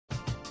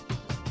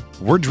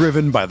We're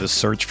driven by the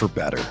search for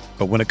better.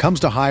 But when it comes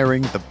to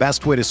hiring, the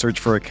best way to search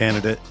for a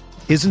candidate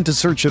isn't to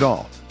search at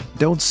all.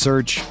 Don't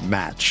search,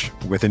 match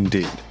with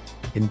Indeed.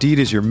 Indeed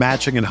is your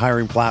matching and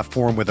hiring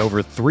platform with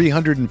over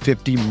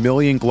 350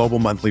 million global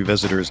monthly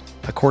visitors,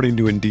 according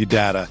to Indeed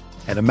data,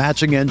 and a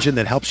matching engine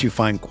that helps you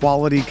find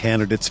quality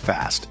candidates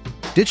fast.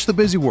 Ditch the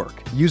busy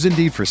work. Use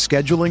Indeed for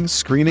scheduling,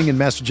 screening, and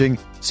messaging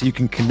so you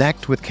can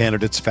connect with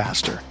candidates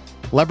faster.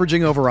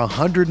 Leveraging over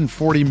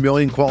 140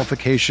 million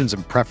qualifications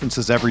and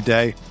preferences every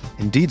day,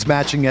 Indeed's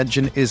matching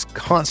engine is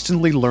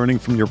constantly learning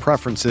from your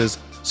preferences,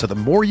 so the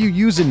more you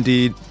use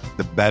Indeed,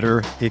 the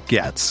better it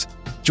gets.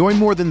 Join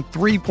more than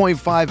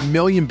 3.5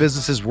 million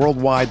businesses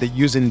worldwide that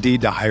use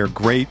Indeed to hire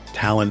great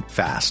talent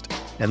fast.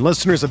 And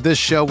listeners of this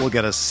show will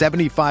get a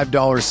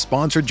 $75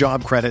 sponsored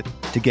job credit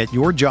to get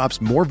your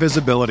jobs more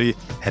visibility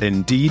at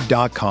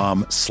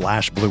Indeed.com/Blue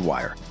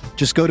Wire.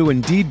 Just go to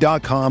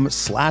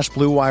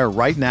Indeed.com/Blue Wire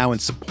right now and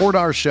support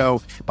our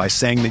show by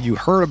saying that you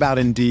heard about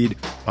Indeed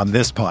on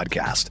this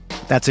podcast.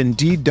 That's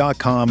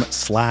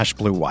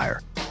Indeed.com/Blue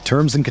Wire.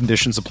 Terms and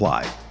conditions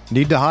apply.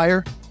 Need to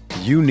hire?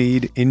 You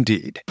need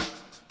Indeed.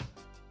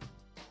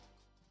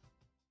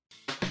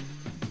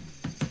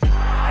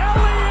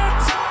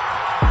 Elliott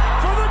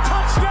for the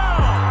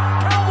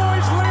touchdown.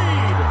 Cowboys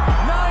lead.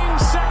 9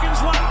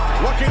 seconds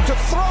left. Looking to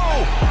throw.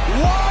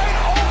 Wide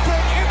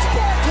open. It's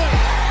Barkley.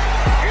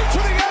 Into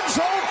the end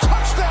zone.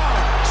 Touchdown.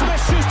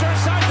 Smith-Schuster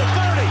inside the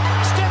 30.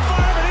 Stiff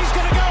arm, and he's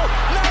going to go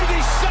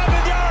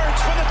 97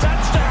 yards for the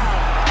touchdown.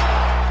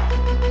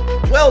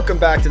 Welcome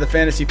back to the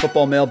Fantasy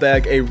Football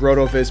Mailbag, a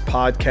RotoViz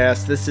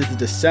podcast. This is the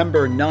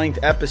December 9th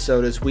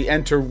episode as we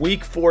enter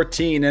Week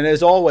 14. And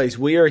as always,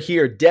 we are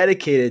here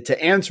dedicated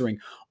to answering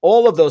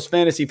all of those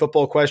fantasy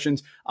football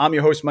questions. I'm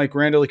your host, Mike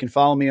Randall. You can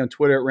follow me on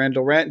Twitter at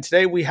Randall Rant. And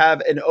today we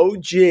have an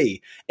OG,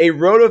 a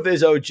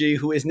RotoViz OG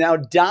who is now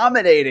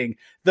dominating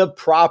the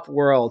prop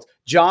world.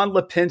 John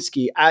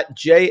Lipinski at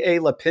J.A.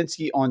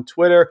 Lipinski on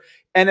Twitter.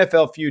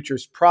 NFL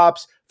Futures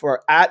Props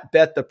for at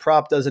Bet the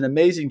Prop does an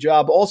amazing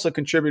job. Also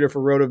contributor for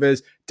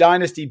RotoViz,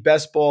 Dynasty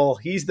Best Ball.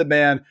 He's the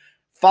man.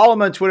 Follow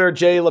him on Twitter,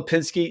 J.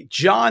 Lipinski.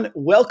 John,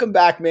 welcome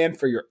back, man,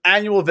 for your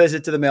annual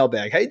visit to the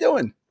mailbag. How you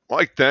doing?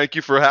 Mike, thank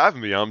you for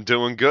having me. I'm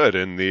doing good.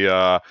 In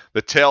the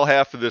tail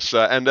half of this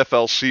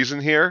NFL season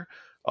here,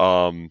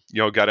 got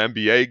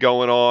NBA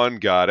going on,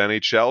 got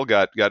NHL,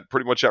 got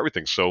pretty much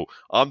everything. So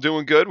I'm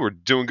doing good. We're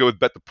doing good with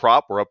Bet the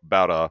Prop. We're up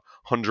about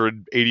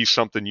 180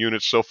 something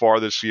units so far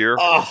this year.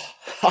 Oh,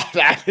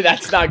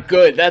 that's not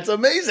good. That's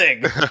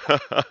amazing.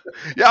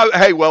 Yeah.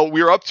 Hey, well,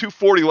 we were up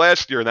 240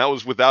 last year, and that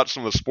was without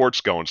some of the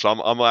sports going. So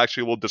I'm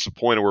actually a little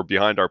disappointed we're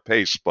behind our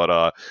pace,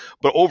 but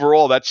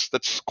overall, that's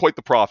quite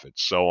the profit.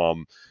 So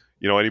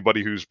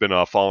anybody who's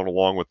been following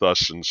along with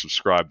us and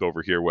subscribed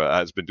over here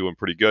has been doing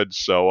pretty good.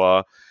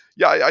 So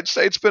yeah, I'd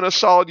say it's been a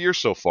solid year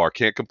so far.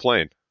 Can't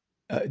complain.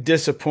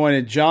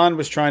 Disappointed. John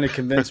was trying to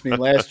convince me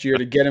last year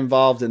to get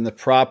involved in the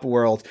prop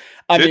world.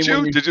 Did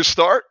you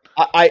start?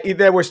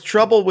 There was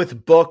trouble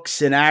with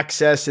books and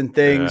access and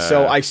things.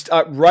 So I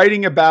start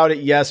writing about it.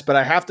 Yes, but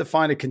I have to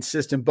find a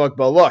consistent book.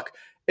 But look,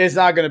 it's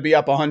not going to be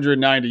up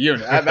 190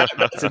 units.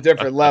 That's a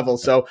different level.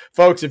 So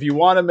folks, if you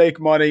want to make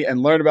money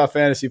and learn about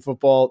fantasy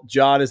football,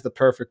 John is the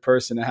perfect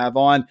person to have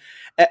on.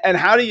 And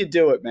how do you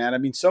do it, man? I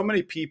mean, so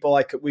many people,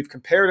 we've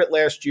compared it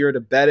last year to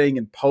betting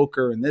and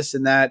poker and this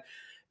and that.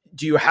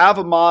 Do you have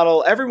a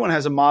model? Everyone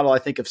has a model, I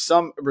think, of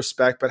some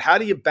respect, but how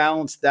do you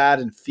balance that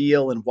and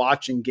feel and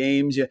watching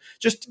games?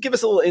 Just give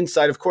us a little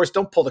insight. Of course,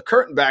 don't pull the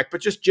curtain back,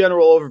 but just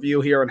general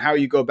overview here on how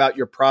you go about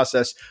your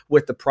process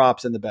with the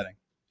props and the betting.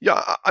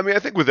 Yeah, I mean, I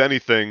think with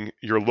anything,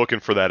 you're looking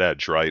for that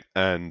edge, right?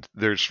 And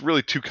there's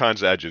really two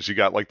kinds of edges. You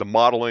got like the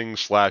modeling /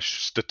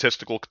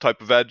 statistical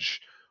type of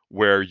edge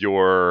where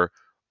you're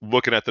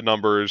looking at the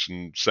numbers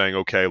and saying,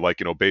 okay,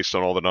 based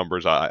on all the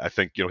numbers, I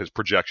think, his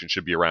projection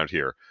should be around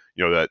here.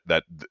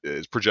 That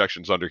his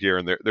projections under here.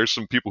 And there's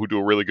some people who do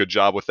a really good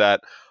job with that.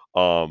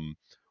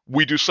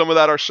 We do some of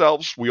that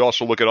ourselves. We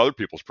also look at other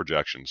people's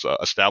projections.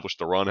 Establish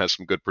the Run has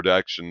some good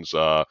projections.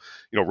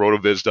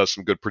 RotoViz does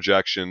some good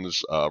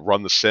projections.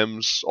 Run the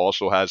Sims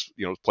also has,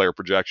 player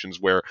projections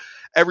where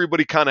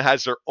everybody kind of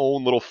has their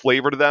own little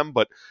flavor to them.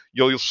 But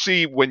you'll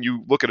see when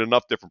you look at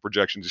enough different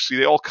projections, you see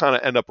they all kind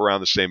of end up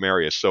around the same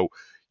area. So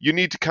you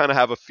need to kind of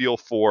have a feel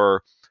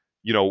for,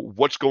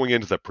 what's going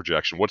into that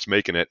projection, what's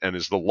making it, and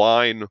is the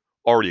line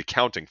already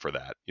accounting for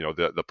that,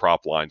 the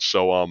prop line.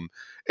 So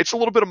it's a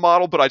little bit of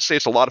model, but I'd say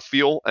it's a lot of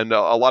feel and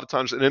a lot of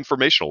times an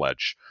informational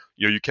edge.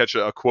 You catch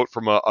a quote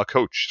from a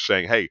coach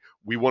saying, hey,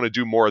 we want to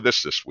do more of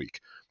this week.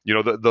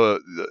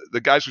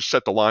 The guys who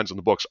set the lines on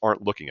the books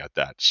aren't looking at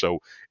that. So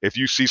if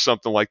you see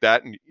something like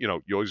that, and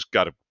you always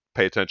got to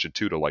pay attention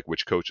to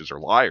which coaches are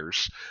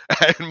liars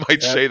and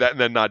might say that and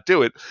then not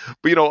do it.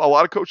 But, a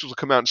lot of coaches will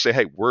come out and say,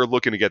 hey, we're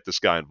looking to get this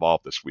guy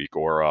involved this week,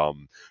 or,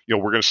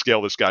 we're going to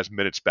scale this guy's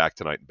minutes back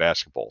tonight in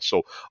basketball.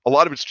 So a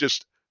lot of it's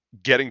just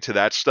getting to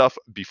that stuff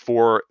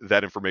before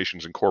that information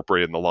is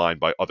incorporated in the line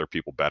by other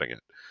people betting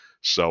it.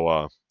 So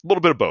a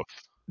little bit of both.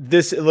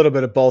 This a little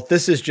bit of both.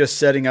 This is just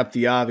setting up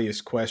the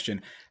obvious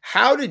question.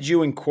 How did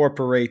you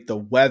incorporate the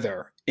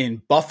weather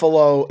in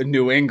Buffalo,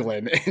 New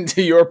England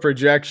into your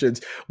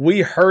projections? We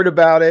heard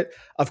about it.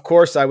 Of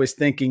course, I was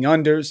thinking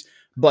unders,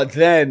 but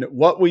then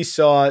what we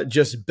saw,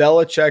 just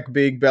Belichick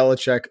being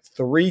Belichick,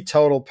 3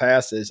 total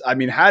passes. I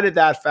mean, how did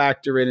that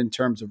factor in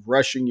terms of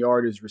rushing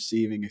yardage,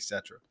 receiving,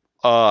 etc.?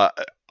 I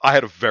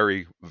had a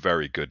very,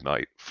 very good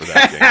night for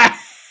that game.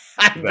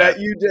 I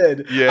bet you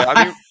did. Yeah,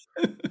 I mean,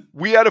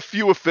 we had a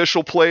few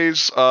official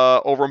plays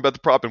over on Bet the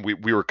Prop, and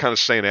we were kind of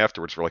saying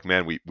afterwards, we're like,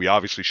 man, we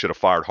obviously should have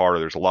fired harder.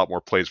 There's a lot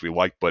more plays we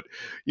liked, but,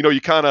 you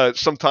kind of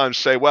sometimes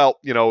say, well,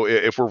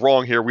 if we're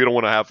wrong here, we don't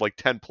want to have like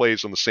 10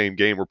 plays on the same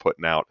game we're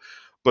putting out.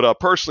 But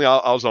personally,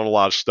 I was on a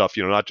lot of stuff,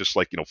 not just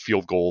like,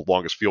 field goal,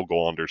 longest field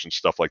goal unders and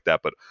stuff like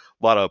that, but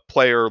a lot of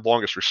player,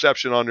 longest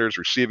reception unders,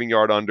 receiving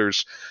yard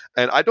unders.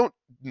 And I don't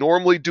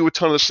normally do a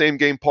ton of the same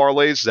game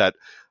parlays that,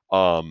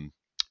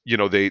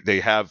 they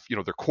have,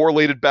 they're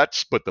correlated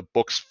bets, but the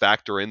books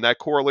factor in that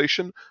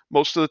correlation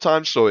most of the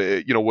time.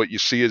 So, what you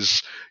see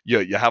is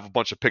you have a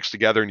bunch of picks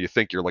together and you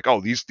think you're like,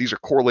 oh, these are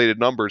correlated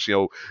numbers.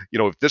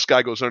 If this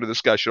guy goes under,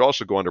 this guy should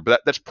also go under,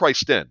 but that's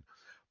priced in.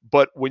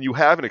 But when you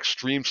have an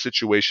extreme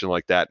situation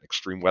like that, an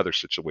extreme weather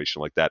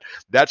situation like that,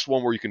 that's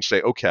one where you can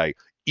say, okay,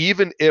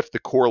 even if the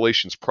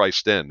correlation's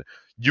priced in,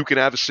 you can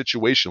have a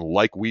situation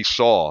like we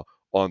saw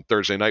on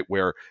Thursday night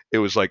where it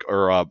was like,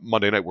 or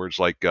Monday night where it's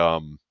like,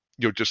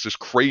 just this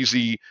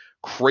crazy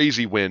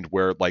wind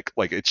where like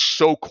it's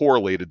so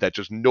correlated that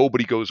just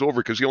nobody goes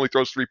over because he only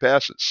throws 3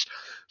 passes.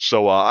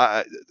 So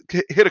I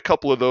hit a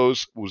couple of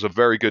those. It was a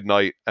very good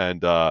night.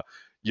 And I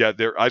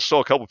saw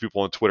a couple of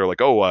people on Twitter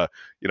like,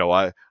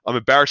 I'm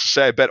embarrassed to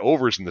say I bet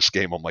overs in this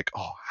game. I'm like,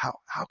 oh,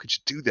 how could you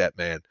do that,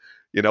 man?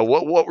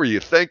 What were you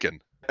thinking?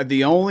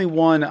 The only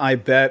one I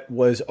bet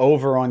was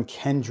over on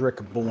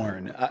Kendrick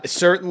Bourne.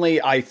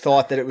 Certainly, I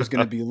thought that it was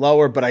going to be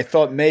lower, but I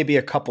thought maybe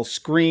a couple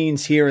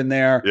screens here and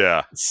there.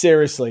 Yeah.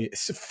 Seriously,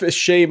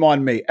 shame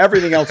on me.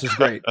 Everything else was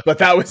great, but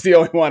that was the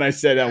only one I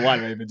said, why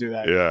did I even do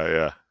that?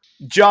 Yeah.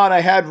 John, I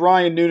had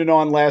Ryan Noonan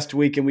on last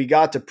week, and we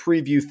got to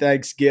preview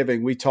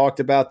Thanksgiving. We talked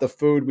about the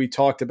food. We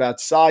talked about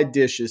side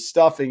dishes,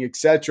 stuffing,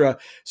 etc.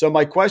 So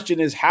my question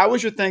is, how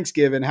was your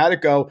Thanksgiving? How'd it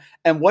go?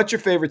 And what's your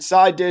favorite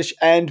side dish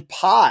and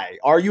pie?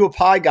 Are you a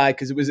pie guy?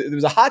 Because it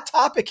was a hot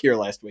topic here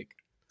last week.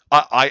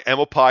 I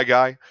am a pie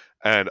guy,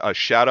 and a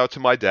shout out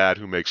to my dad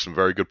who makes some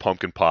very good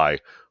pumpkin pie.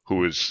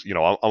 Who is,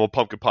 I'm a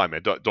pumpkin pie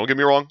man. Don't get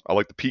me wrong. I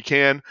like the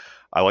pecan.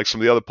 I like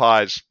some of the other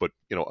pies, but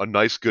a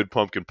nice good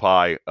pumpkin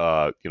pie,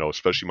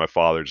 especially my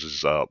father's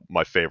is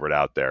my favorite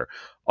out there.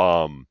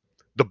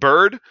 The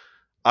bird,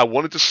 I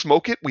wanted to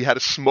smoke it. We had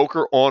a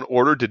smoker on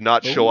order, did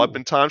not show up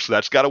in time, so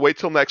that's got to wait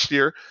till next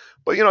year.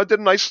 But I did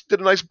a nice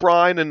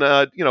brine and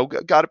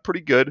got it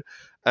pretty good.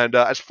 And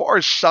as far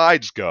as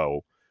sides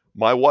go,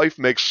 my wife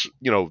makes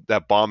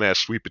that bomb ass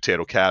sweet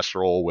potato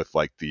casserole with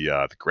like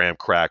the graham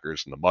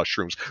crackers and the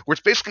mushrooms, where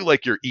it's basically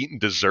like you're eating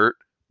dessert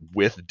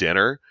with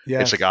dinner.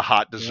 Yes. It's like a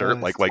hot dessert.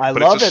 Yes. Like I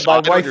but love it's it. My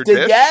wife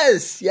did.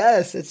 Dish.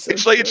 Yes.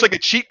 It's like a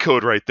cheat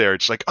code right there.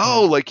 It's like,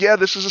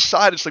 this is a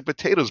side. It's like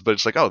potatoes, but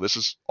it's like, oh, this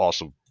is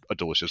also a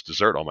delicious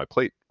dessert on my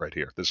plate right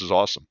here. This is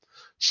awesome.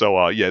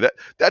 So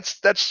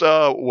that's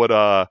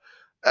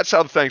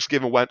how the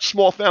Thanksgiving went.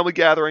 Small family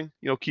gathering,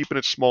 keeping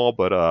it small,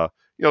 but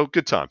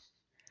good time.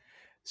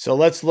 So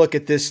let's look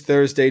at this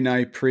Thursday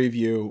night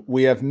preview.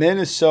 We have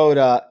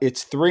Minnesota.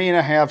 It's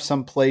 3.5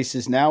 some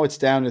places. Now it's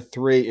down to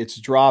 3. It's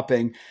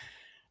dropping.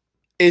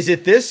 Is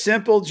it this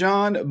simple,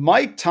 John?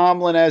 Mike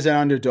Tomlin as an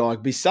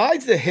underdog,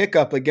 besides the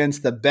hiccup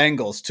against the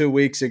Bengals 2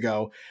 weeks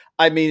ago,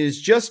 I mean,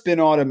 it's just been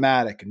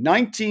automatic.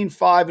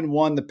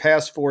 19-5-1 the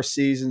past 4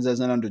 seasons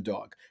as an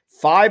underdog.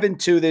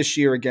 5-2 this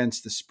year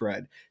against the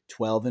spread.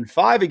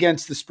 12-5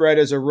 against the spread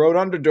as a road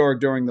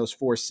underdog during those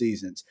 4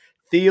 seasons.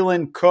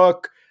 Thielen,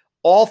 Cook,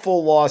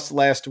 awful loss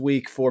last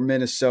week for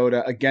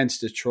Minnesota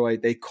against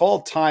Detroit. They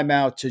called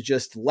timeout to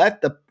just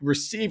let the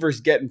receivers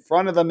get in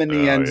front of them in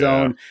the end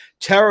zone.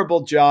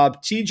 Terrible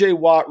job. TJ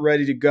Watt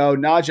ready to go.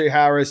 Najee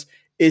Harris.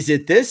 Is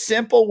it this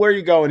simple? Where are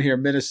you going here?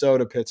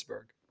 Minnesota,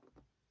 Pittsburgh.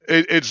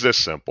 It's this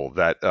simple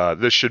that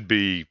this should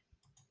be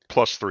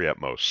 +3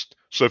 at most.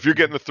 So if you're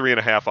getting the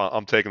 3.5,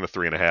 I'm taking the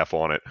 3.5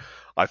 on it.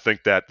 I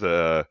think that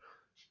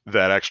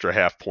that extra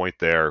half point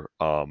there,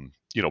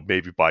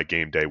 maybe by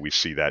game day we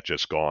see that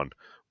just gone.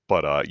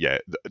 But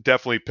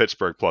definitely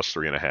Pittsburgh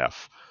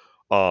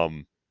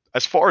 +3.5.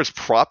 As far as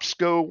props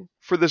go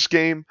for this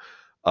game,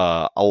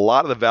 a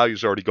lot of the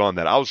value's already gone.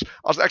 That I was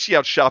actually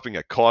out shopping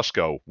at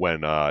Costco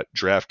when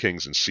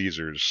DraftKings and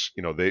Caesars,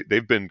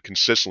 they've been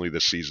consistently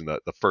this season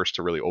the first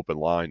to really open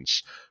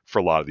lines for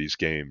a lot of these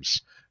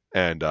games.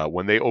 And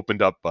when they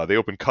opened up, they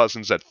opened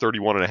Cousins at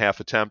 31.5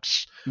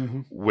 attempts,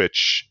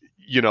 which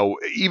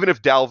even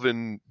if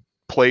Dalvin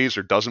plays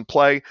or doesn't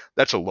play,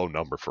 that's a low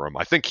number for him.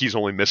 I think he's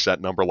only missed that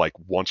number like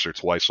once or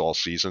twice all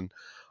season.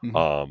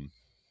 KJ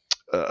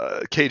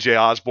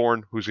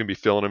Osborne, who's going to be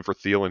filling in for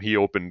Thielen, he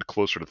opened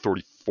closer to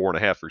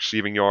 34.5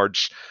 receiving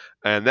yards,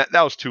 and that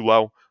was too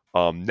low.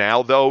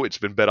 Now, though, it's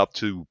been bet up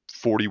to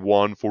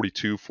 41,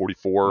 42,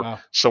 44, Wow.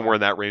 somewhere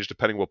in that range,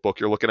 depending what book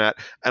you're looking at.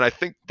 And I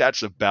think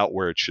that's about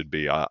where it should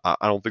be. I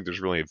don't think there's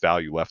really any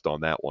value left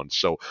on that one.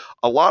 So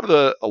a lot of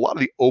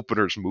the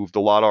openers moved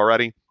a lot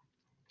already,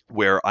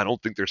 where I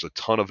don't think there's a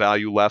ton of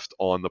value left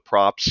on the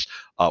props.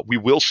 We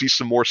will see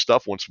some more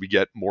stuff once we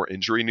get more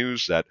injury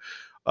news. That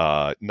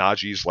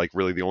Najee's like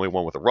really the only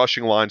one with a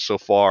rushing line so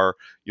far.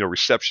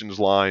 Receptions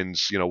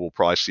lines, we'll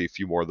probably see a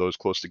few more of those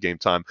close to game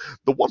time.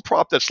 The one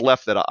prop that's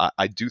left that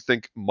I do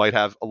think might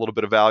have a little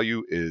bit of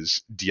value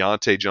is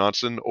Deontay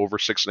Johnson over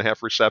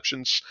 6.5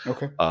 receptions.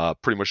 Okay.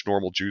 Pretty much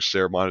normal juice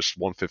there, minus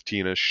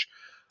 115-ish.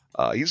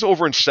 He's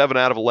over in 7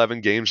 out of 11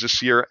 games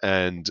this year,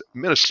 and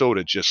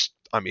Minnesota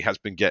has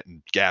been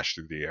getting gashed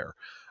through the air.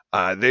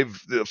 They've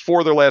 4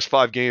 of their last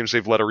 5 games,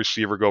 they've let a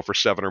receiver go for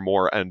 7 or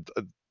more, and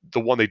the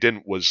one they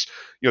didn't was,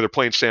 they're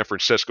playing San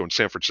Francisco, and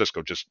San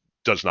Francisco just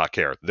does not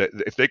care.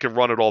 If they can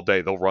run it all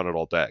day, they'll run it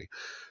all day.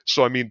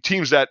 So,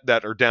 teams that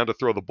are down to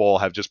throw the ball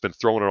have just been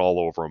throwing it all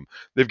over them.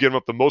 They've given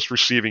up the most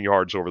receiving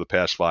yards over the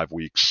past 5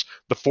 weeks,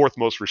 the 4th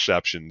most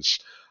receptions.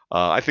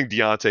 I think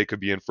Deontay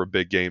could be in for a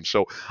big game.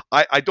 So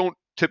I don't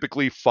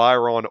typically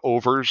fire on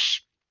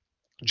overs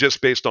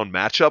just based on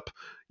matchup.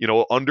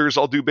 Unders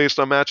I'll do based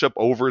on matchup.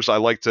 Overs I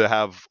like to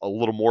have a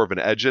little more of an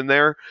edge in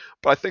there,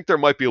 but I think there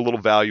might be a little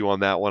value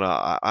on that one.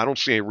 I don't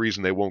see any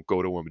reason they won't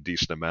go to him a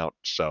decent amount.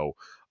 So,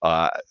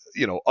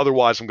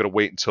 otherwise I'm going to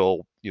wait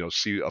until,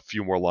 see a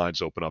few more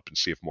lines open up and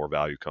see if more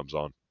value comes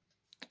on.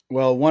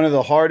 Well, one of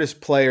the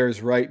hardest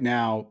players right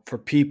now for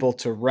people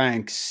to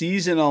rank,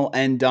 seasonal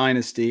and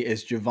dynasty,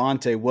 is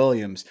Javonte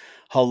Williams.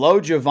 Hello,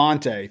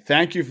 Javonte.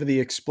 Thank you for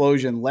the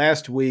explosion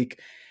last week.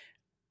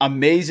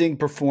 Amazing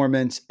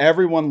performance.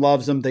 Everyone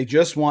loves him. They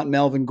just want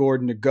Melvin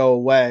Gordon to go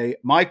away.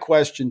 My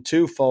question,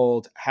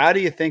 twofold. How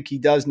do you think he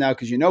does now?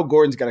 Because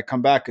Gordon's got to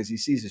come back because he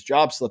sees his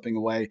job slipping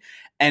away.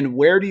 And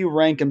where do you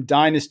rank him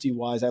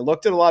dynasty-wise? I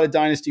looked at a lot of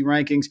dynasty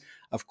rankings.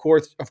 Of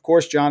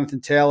course,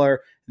 Jonathan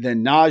Taylor,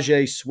 then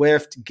Najee,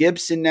 Swift,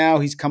 Gibson now.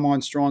 He's come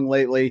on strong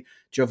lately.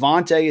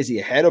 Javonte, is he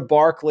ahead of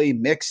Barkley,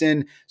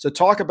 Mixon? So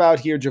talk about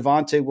here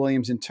Javonte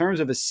Williams in terms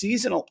of a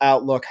seasonal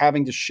outlook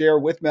having to share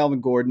with Melvin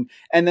Gordon.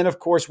 And then, of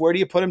course, where do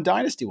you put him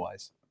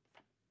dynasty-wise?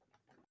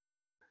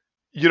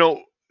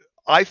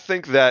 I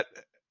think that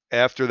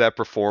after that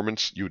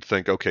performance, you would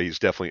think, okay, he's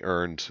definitely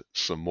earned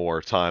some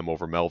more time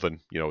over Melvin,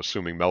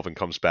 assuming Melvin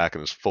comes back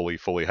and is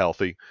fully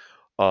healthy.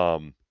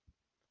 But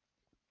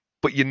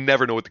you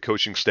never know what the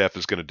coaching staff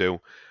is going to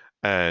do.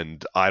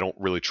 And I don't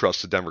really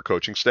trust the Denver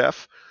coaching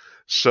staff.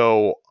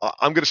 So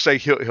I'm going to say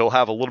he'll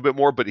have a little bit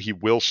more, but he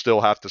will still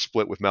have to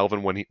split with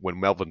Melvin when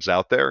Melvin's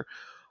out there.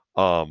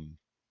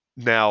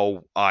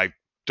 Now, I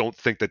don't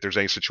think that there's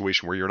any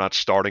situation where you're not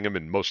starting him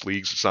in most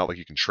leagues. It's not like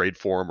you can trade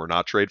for him or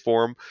not trade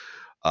for him.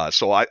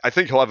 So I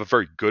think he'll have a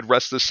very good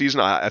rest of the season.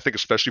 I think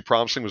especially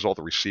promising was all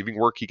the receiving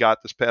work he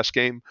got this past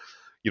game.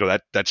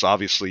 That's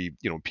obviously,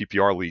 in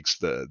PPR leagues,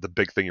 the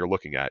big thing you're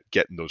looking at,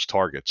 getting those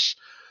targets.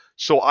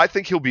 So I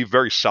think he'll be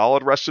very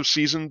solid rest of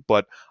season,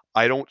 but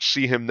I don't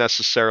see him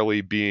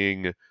necessarily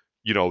being,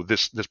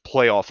 this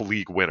playoff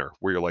league winner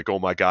where you're like, oh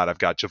my God, I've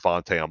got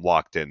Javonte, I'm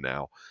locked in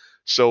now.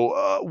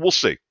 So we'll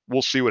see.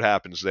 We'll see what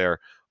happens there.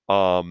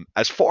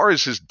 As far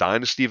as his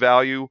dynasty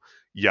value,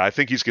 yeah, I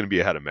think he's going to be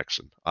ahead of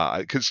Mixon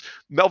because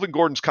Melvin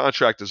Gordon's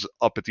contract is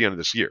up at the end of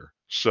this year.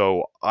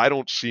 So I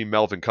don't see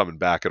Melvin coming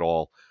back at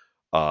all.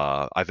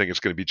 I think it's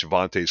going to be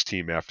Javonte's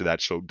team after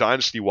that. So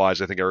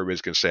dynasty-wise, I think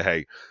everybody's going to say,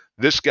 hey,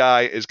 this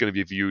guy is going to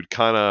be viewed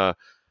kind of,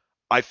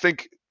 I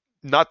think,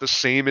 not the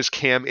same as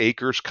Cam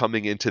Akers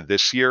coming into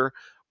this year,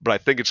 but I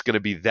think it's going to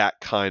be that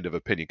kind of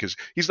opinion because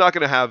he's not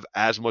going to have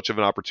as much of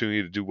an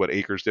opportunity to do what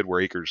Akers did, where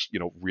Akers,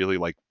 really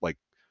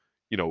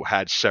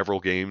had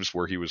several games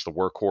where he was the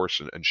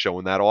workhorse and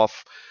showing that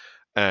off.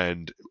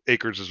 And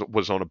Akers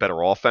was on a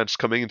better offense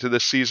coming into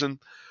this season.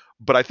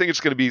 But I think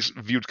it's going to be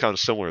viewed kind of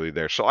similarly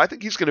there. So I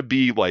think he's going to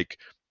be like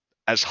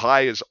as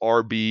high as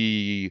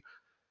RB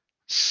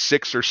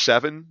 6 or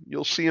 7,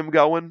 you'll see him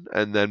going,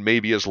 and then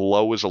maybe as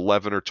low as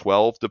 11 or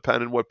 12,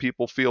 depending what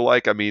people feel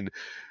like.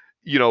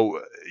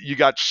 You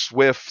got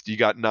Swift, you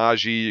got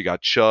Najee, you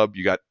got Chubb,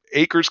 you got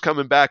Akers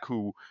coming back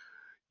who,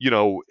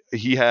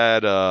 he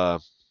had...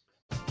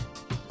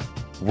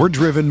 We're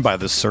driven by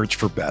the search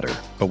for better.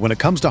 But when it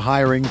comes to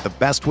hiring, the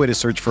best way to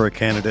search for a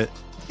candidate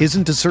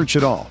isn't to search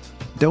at all.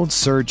 Don't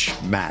search,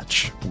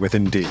 match with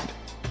Indeed.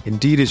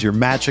 Indeed is your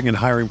matching and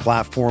hiring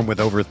platform with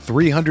over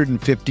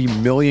 350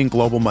 million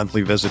global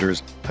monthly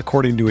visitors,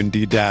 according to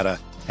Indeed data,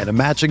 and a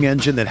matching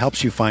engine that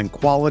helps you find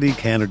quality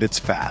candidates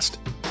fast.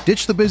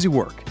 Ditch the busy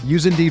work.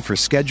 Use Indeed for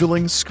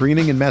scheduling,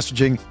 screening, and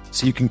messaging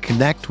so you can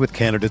connect with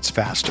candidates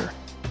faster.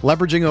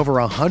 Leveraging over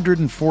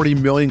 140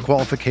 million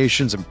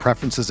qualifications and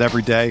preferences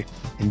every day,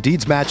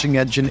 Indeed's matching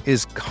engine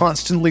is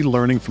constantly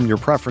learning from your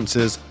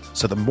preferences,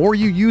 so the more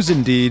you use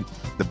Indeed,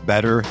 the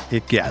better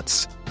it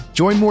gets.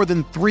 Join more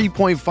than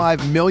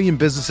 3.5 million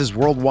businesses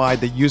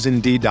worldwide that use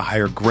Indeed to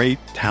hire great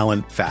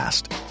talent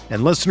fast.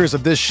 And listeners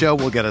of this show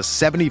will get a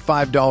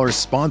 $75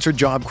 sponsored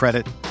job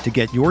credit to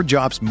get your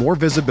jobs more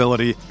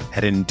visibility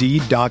at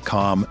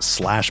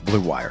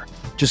Indeed.com/Blue Wire.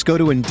 Just go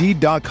to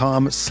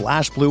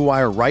Indeed.com/Blue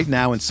Wire right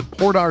now and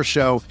support our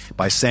show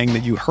by saying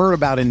that you heard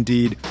about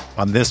Indeed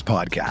on this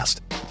podcast.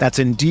 That's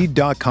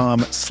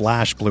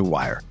Indeed.com/Blue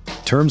Wire.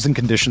 Terms and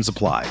conditions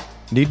apply.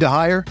 Need to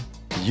hire?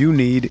 You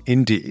need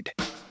Indeed.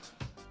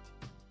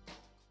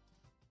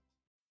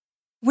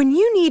 When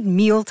you need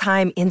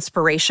mealtime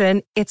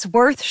inspiration, it's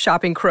worth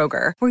shopping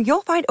Kroger, where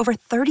you'll find over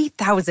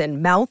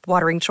 30,000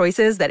 mouth-watering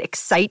choices that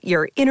excite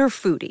your inner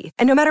foodie.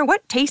 And no matter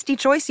what tasty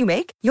choice you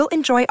make, you'll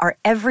enjoy our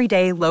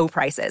everyday low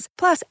prices,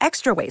 plus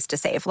extra ways to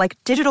save, like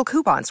digital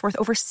coupons worth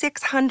over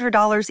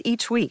 $600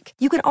 each week.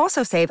 You can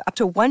also save up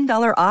to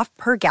 $1 off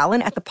per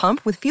gallon at the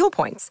pump with fuel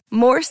points.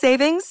 More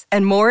savings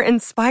and more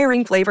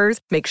inspiring flavors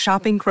make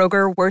shopping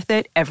Kroger worth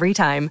it every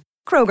time.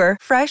 Kroger,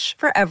 fresh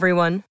for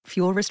everyone.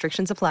 Fuel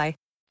restrictions apply.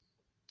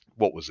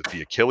 What was it,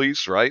 the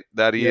Achilles, right?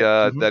 That he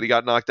that he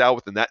got knocked out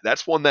with, and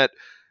that's one that,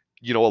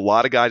 you know, a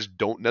lot of guys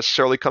don't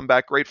necessarily come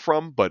back great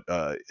from, but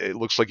it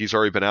looks like he's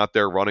already been out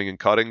there running and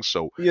cutting.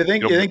 So you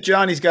think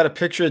Johnny's got a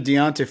picture of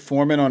D'Onta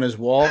Foreman on his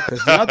wall,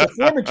 because D'Onta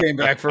Foreman came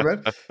back from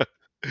it.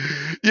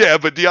 Yeah,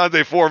 but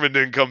D'Onta Foreman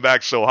didn't come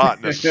back so hot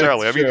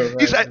necessarily. I mean,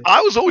 right.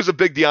 I was always a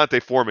big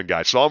D'Onta Foreman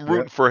guy, so I'm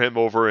rooting for him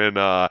over in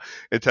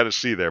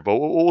Tennessee there. But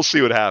we'll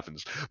see what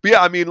happens. But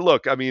yeah, I mean,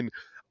 look, I mean,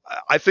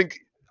 I think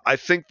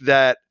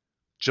that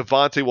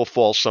Javonte will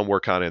fall somewhere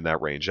kind of in that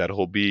range. That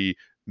he'll be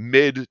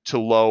mid to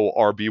low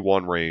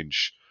RB1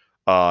 range,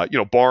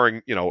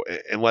 barring,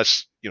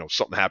 unless,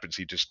 something happens,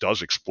 he just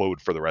does explode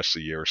for the rest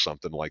of the year or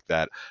something like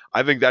that.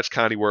 I think that's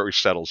kind of where he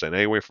settles in.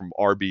 Anyway, from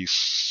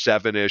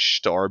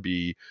RB7-ish to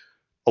RB11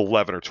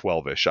 or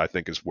 12-ish, I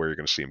think is where you're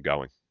going to see him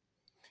going.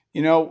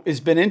 It's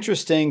been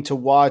interesting to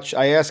watch.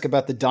 I ask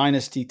about the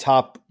dynasty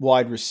top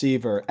wide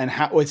receiver and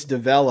how it's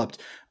developed.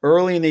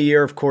 Early in the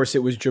year, of course,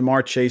 it was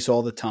Ja'Marr Chase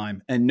all the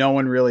time, and no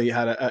one really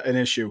had an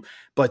issue.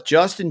 But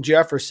Justin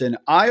Jefferson,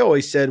 I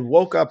always said,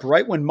 woke up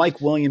right when Mike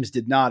Williams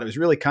did not. It was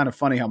really kind of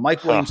funny how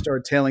Mike Williams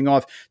started tailing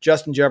off.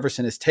 Justin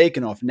Jefferson has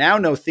taken off. Now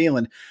no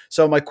Thielen.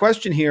 So my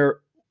question here,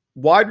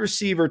 wide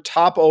receiver,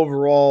 top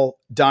overall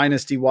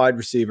dynasty wide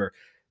receiver,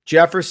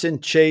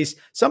 Jefferson, Chase.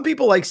 Some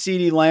people like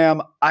CeeDee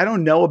Lamb. I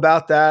don't know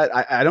about that.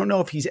 I don't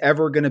know if he's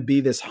ever going to be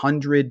this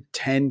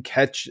 110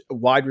 catch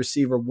wide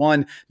receiver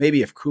one,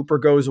 maybe if Cooper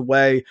goes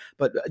away.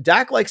 But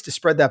Dak likes to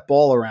spread that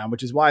ball around,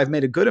 which is why I've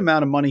made a good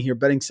amount of money here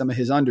betting some of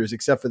his unders,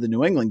 except for the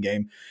New England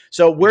game.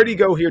 So where do you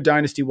go here,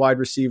 dynasty wide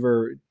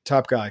receiver,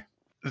 top guy?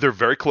 They're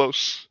very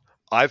close.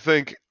 I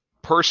think,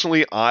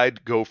 personally,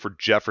 I'd go for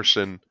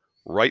Jefferson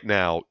right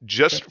now,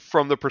 just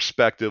from the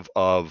perspective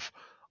of,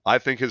 I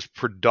think his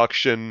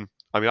production,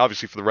 I mean,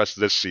 obviously for the rest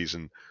of this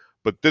season,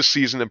 but this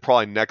season and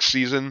probably next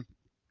season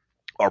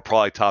are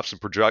probably tops in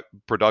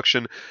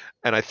production.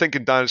 And I think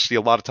in Dynasty,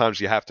 a lot of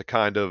times you have to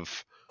kind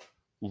of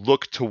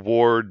look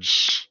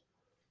towards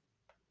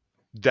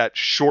that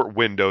short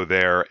window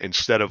there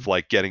instead of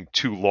like getting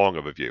too long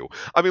of a view.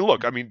 I mean,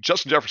 look,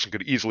 Justin Jefferson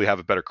could easily have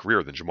a better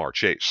career than Ja'Marr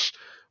Chase,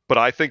 but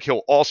I think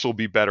he'll also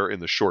be better in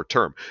the short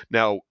term.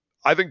 Now,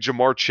 I think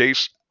Ja'Marr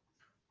Chase,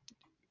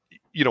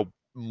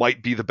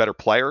 might be the better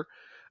player.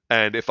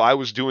 And if I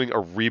was doing a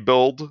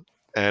rebuild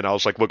and I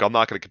was like, look, I'm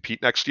not going to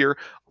compete next year,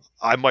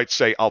 I might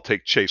say I'll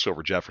take Chase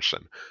over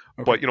Jefferson.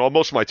 Okay. But, on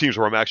most of my teams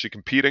where I'm actually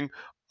competing,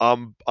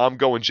 I'm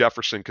going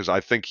Jefferson because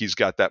I think he's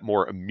got that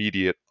more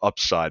immediate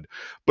upside.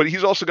 But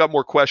he's also got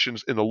more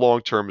questions in the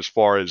long term as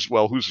far as,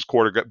 well, who's his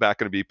quarterback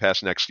going to be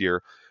past next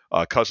year?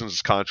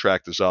 Cousins'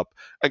 contract is up,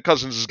 and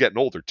Cousins is getting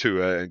older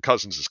too, and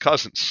Cousins is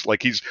Cousins.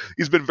 Like he's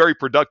been very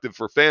productive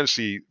for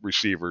fantasy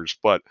receivers,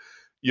 but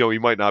he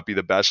might not be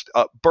the best.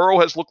 Burrow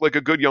has looked like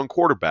a good young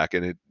quarterback,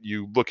 and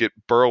you look at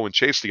Burrow and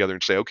Chase together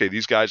and say, okay,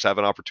 these guys have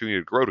an opportunity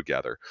to grow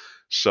together.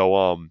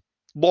 So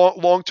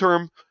long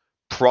term,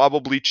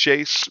 probably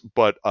Chase,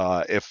 but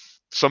if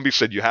somebody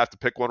said you have to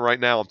pick one right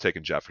now, I'm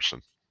taking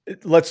Jefferson.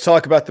 Let's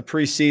talk about the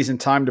preseason.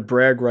 Time to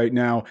brag right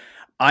now.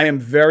 I am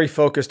very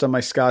focused on my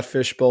Scott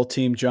Fish Bowl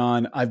team,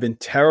 John. I've been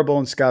terrible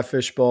in Scott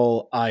Fish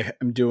Bowl. I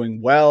am doing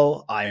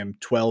well. I am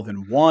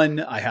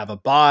 12-1. I have a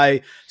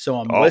bye. So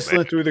I'm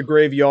whistling through the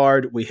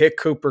graveyard. We hit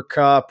Cooper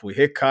Kupp. We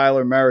hit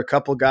Kyler Murray, a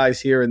couple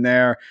guys here and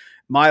there.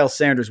 Miles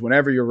Sanders,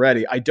 whenever you're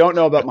ready. I don't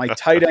know about my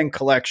tight end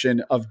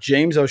collection of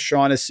James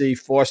O'Shaughnessy,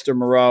 Foster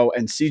Moreau,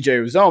 and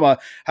CJ Uzomah.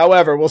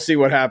 However, we'll see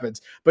what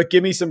happens. But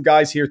give me some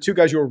guys here, two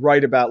guys you were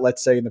right about,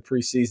 let's say, in the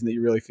preseason that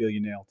you really feel you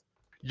nailed.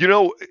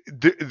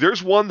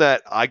 There's one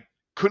that I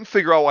couldn't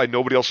figure out why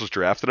nobody else was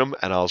drafting him,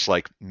 and I was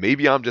like,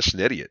 maybe I'm just an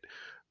idiot.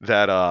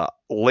 That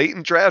late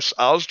in drafts,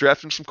 I was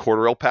drafting some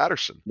Cordarrelle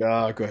Patterson.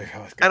 Oh, good.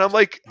 And I'm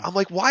like,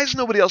 why is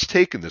nobody else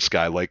taking this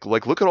guy? Like,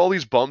 look at all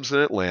these bums in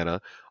Atlanta.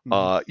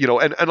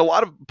 Mm-hmm. And a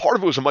lot of part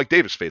of it was a Mike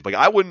Davis fade. Like,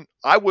 I wouldn't,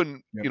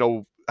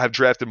 yep. Have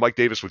drafted Mike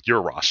Davis with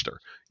your roster.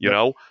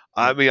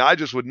 I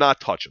just would not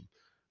touch him.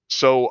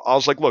 So I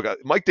was like, look,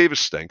 Mike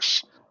Davis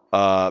stinks.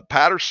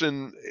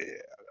 Patterson.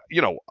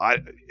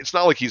 It's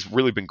not like he's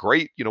really been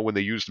great, when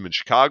they used him in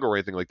Chicago or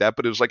anything like that,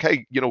 but it was like,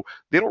 hey, they don't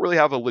really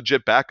have a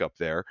legit backup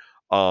there.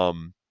 Why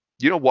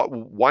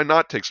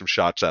not take some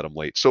shots at him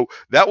late? So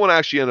that one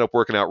actually ended up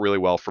working out really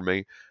well for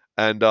me.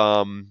 And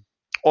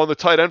on the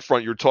tight end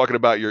front, you're talking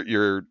about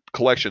your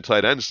collection of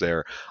tight ends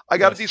there. I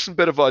got a decent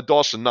bit of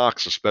Dawson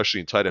Knox, especially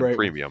in tight end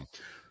premium.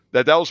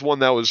 That was one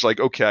that was like,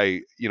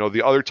 okay,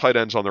 the other tight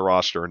ends on the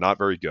roster are not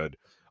very good.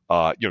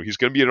 He's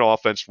going to be in an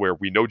offense where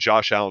we know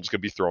Josh Allen's going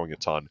to be throwing a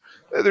ton.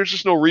 There's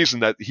just no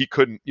reason that he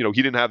couldn't, he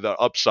didn't have the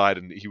upside,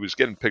 and he was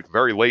getting picked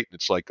very late. And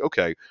it's like,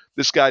 okay,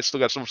 this guy's still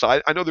got some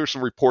upside. I know there's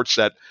some reports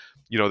that,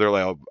 they're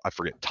like, oh, I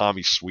forget,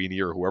 Tommy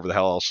Sweeney or whoever the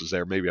hell else is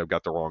there. Maybe I've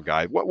got the wrong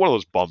guy. One of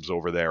those bums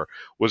over there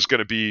was going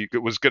to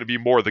be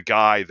more the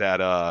guy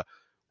that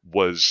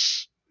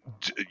was,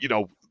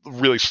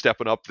 really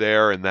stepping up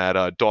there, and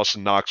that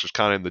Dawson Knox was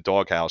kind of in the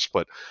doghouse.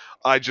 But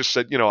I just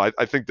said,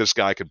 I think this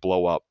guy could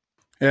blow up.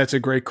 Yeah, it's a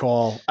great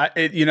call.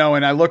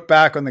 And I look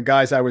back on the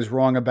guys I was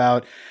wrong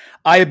about.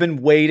 I have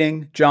been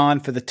waiting, John,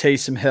 for the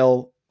Taysom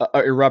Hill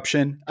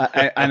eruption.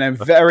 And I'm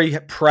very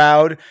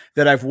proud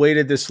that I've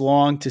waited this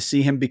long to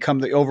see him become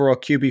the overall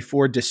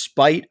QB4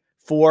 despite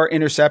 4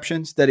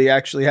 interceptions that he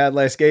actually had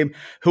last game.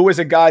 Who was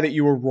a guy that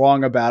you were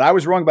wrong about? I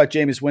was wrong about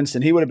Jameis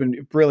Winston. He would have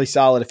been really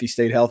solid if he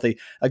stayed healthy.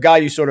 A guy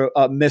you sort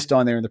of missed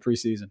on there in the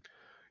preseason.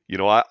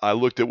 I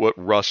looked at what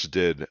Russ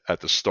did at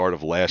the start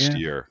of last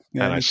year,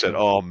 and I said,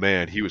 oh,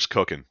 man, he was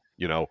cooking.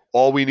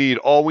 All we need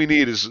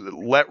is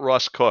let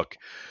Russ cook.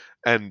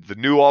 And the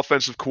new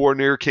offensive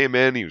coordinator came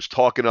in. He was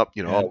talking up,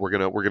 oh, we're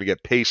gonna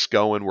get pace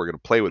going. We're gonna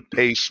play with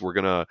pace. We're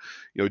gonna,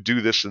 do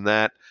this and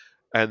that.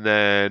 And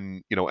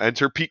then,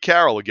 enter Pete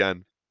Carroll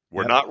again.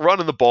 We're not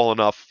running the ball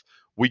enough.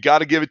 We got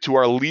to give it to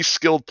our least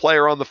skilled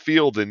player on the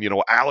field, and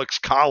Alex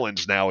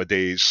Collins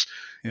nowadays.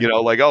 We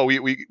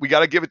got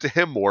to give it to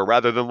him more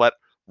rather than let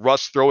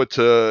Russ throw it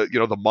to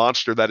the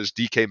monster that is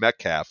DK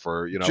Metcalf,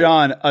 or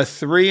John, a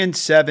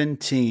 3-7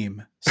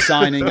 team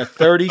signing a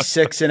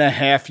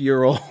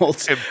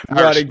 36-and-a-half-year-old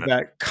running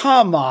back.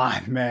 Come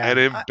on, man!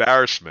 An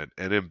embarrassment.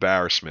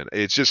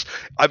 It's just,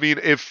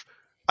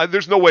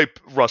 there's no way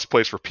Russ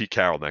plays for Pete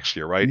Carroll next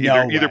year, right?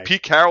 Either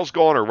Pete Carroll's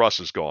gone or Russ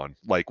is gone,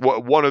 like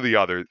one or the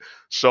other.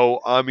 So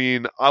I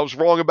was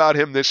wrong about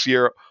him this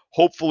year.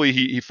 Hopefully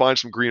he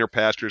finds some greener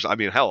pastures.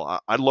 Hell,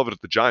 I'd love it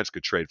if the Giants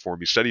could trade for him.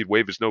 He said he'd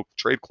waive his no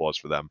trade clause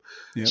for them.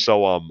 Yep.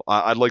 So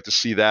I'd like to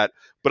see that.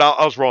 But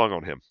I was wrong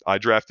on him. I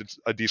drafted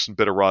a decent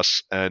bit of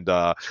Russ, and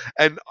I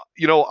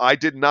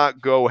did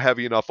not go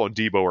heavy enough on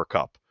Debo or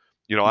Kupp.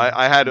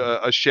 I had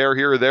a share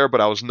here or there,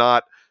 but I was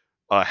not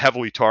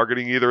heavily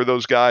targeting either of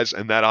those guys,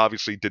 and that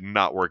obviously did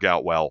not work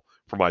out well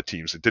for my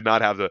teams. It did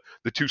not have the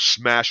 2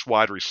 smash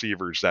wide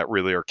receivers that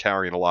really are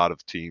carrying a lot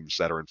of teams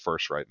that are in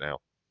first right now.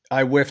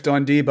 I whiffed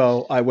on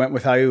Debo. I went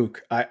with Ayuk.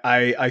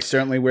 I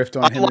certainly whiffed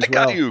on him as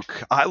well.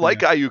 I like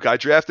Ayuk. I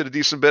drafted a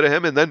decent bit of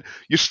him, and then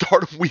you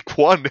start him week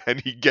 1, and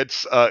he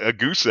gets a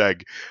goose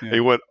egg. Yeah. And he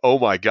went, oh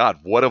my God,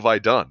 what have I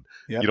done?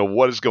 Yep.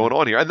 What is going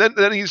on here? And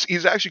then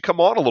he's actually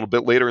come on a little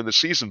bit later in the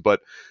season,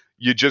 but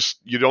you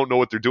don't know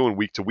what they're doing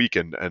week to week.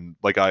 And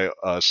like I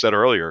said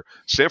earlier,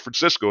 San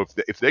Francisco,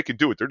 if they can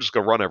do it, they're just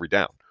going to run every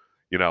down.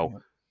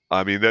 Yep.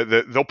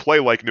 They'll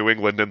play like New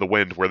England in the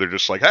wind, where they're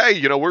just like,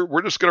 hey,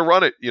 we're just going to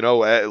run it,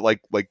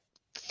 like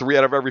 3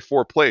 out of every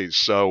 4 plays.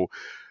 So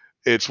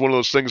it's one of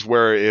those things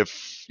where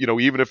if,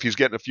 even if he's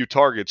getting a few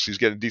targets, he's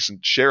getting a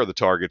decent share of the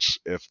targets.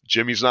 If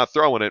Jimmy's not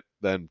throwing it,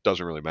 then it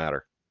doesn't really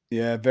matter.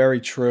 Yeah, very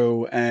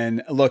true.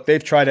 And look,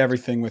 they've tried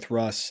everything with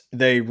Russ.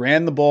 They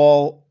ran the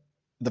ball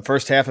the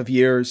first half of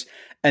years,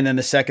 and then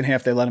the second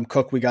half they let him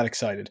cook. We got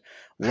excited.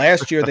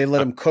 Last year they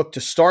let him cook to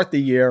start the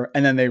year,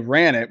 and then they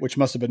ran it, which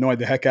must have annoyed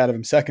the heck out of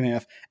him second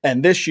half.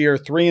 And this year,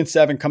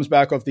 3-7, comes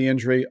back off the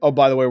injury. Oh,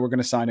 by the way, we're going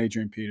to sign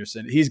Adrian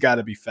Peterson. He's got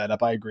to be fed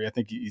up. I agree. I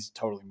think he's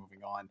totally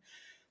moving on.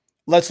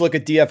 Let's look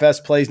at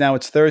DFS plays now.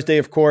 It's Thursday,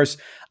 of course.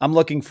 I'm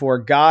looking for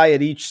a guy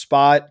at each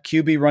spot: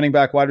 QB, running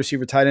back, wide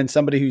receiver, tight end,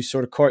 somebody who's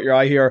sort of caught your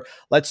eye here.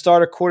 Let's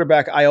start a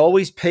quarterback. I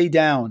always pay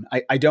down.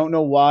 I don't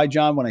know why,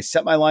 John. When I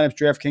set my lineups,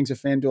 DraftKings or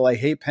FanDuel, I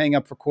hate paying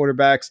up for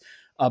quarterbacks.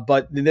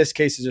 But in this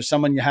case, is there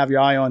someone you have your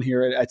eye on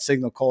here at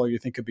Signal Caller you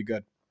think could be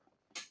good?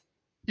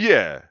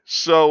 Yeah.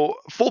 So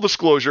full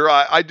disclosure,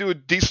 I do a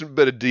decent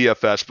bit of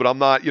DFS, but I'm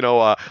not,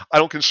 I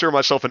don't consider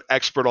myself an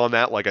expert on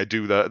that like I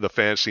do the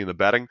fantasy and the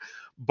betting.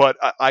 But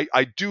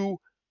I do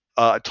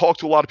talk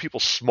to a lot of people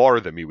smarter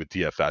than me with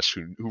DFS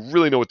who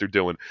really know what they're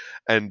doing.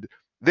 And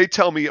they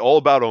tell me all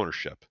about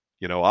ownership.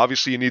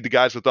 Obviously you need the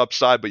guys with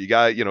upside, but you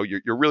got,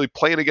 you're really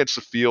playing against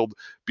the field,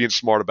 being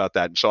smart about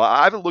that. And so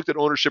I haven't looked at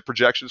ownership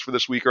projections for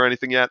this week or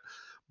anything yet.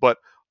 But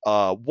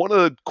one of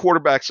the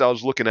quarterbacks I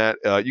was looking at,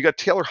 you got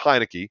Taylor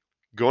Heineke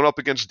going up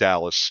against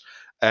Dallas,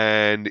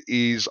 and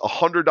he's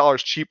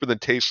 $100 cheaper than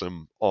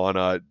Taysom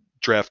on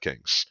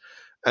DraftKings.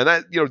 And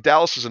that,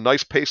 Dallas is a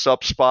nice pace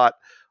up spot.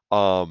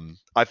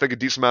 I think a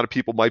decent amount of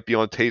people might be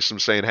on Taysom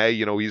saying, hey,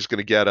 he's going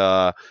to get,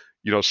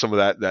 some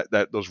of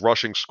that those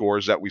rushing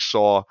scores that we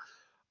saw.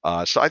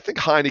 So I think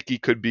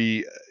Heineke could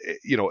be,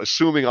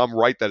 assuming I'm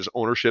right that his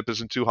ownership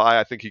isn't too high,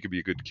 I think he could be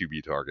a good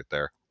QB target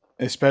there.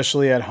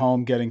 Especially at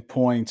home getting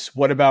points.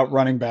 What about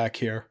running back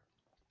here?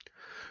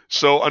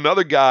 So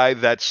another guy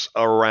that's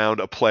around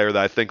a player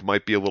that I think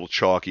might be a little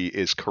chalky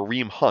is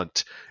Kareem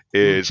Hunt,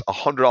 is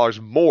 $100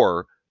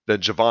 more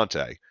than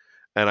Javonte.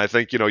 And I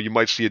think, you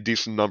might see a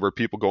decent number of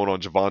people going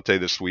on Javonte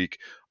this week.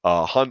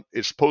 Hunt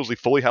is supposedly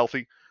fully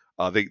healthy.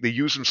 They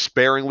use him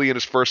sparingly in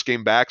his first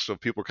game back, so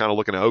people are kind of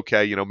looking at,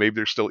 okay, maybe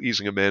they're still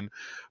easing him in.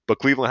 But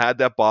Cleveland had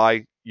that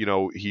bye.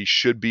 He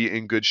should be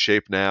in good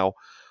shape now.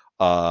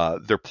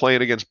 They're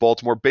playing against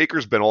Baltimore.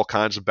 Baker's been all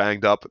kinds of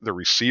banged up. The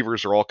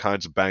receivers are all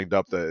kinds of banged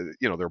up. They're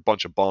a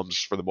bunch of bums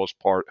for the most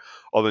part,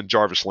 other than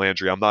Jarvis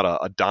Landry. I'm not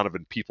a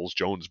Donovan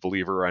Peoples-Jones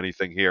believer or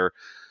anything here.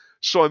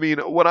 So,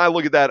 when I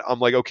look at that, I'm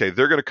like, okay,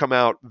 they're going to come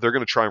out. They're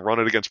going to try and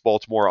run it against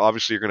Baltimore.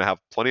 Obviously, you're going to have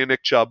plenty of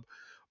Nick Chubb.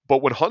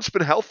 But when Hunt's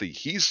been healthy,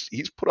 he's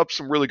put up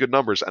some really good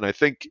numbers. And I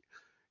think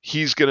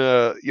he's going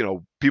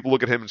to, people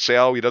look at him and say,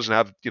 oh, he doesn't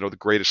have, the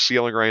greatest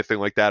ceiling or anything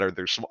like that. Or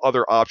there's some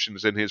other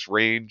options in his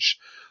range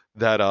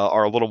that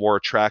are a little more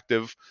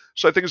attractive.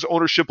 So I think his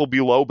ownership will be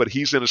low, but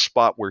he's in a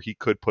spot where he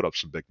could put up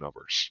some big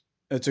numbers.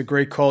 It's a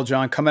great call,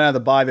 John. Coming out of the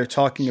bye, they're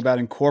talking about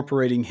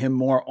incorporating him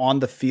more on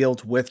the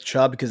field with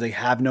Chubb because they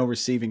have no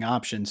receiving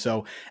option.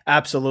 So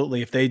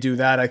absolutely, if they do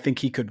that, I think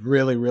he could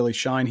really, really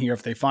shine here.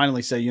 If they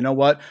finally say, you know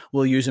what,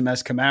 we'll use him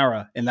as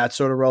Kamara in that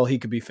sort of role, he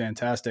could be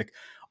fantastic.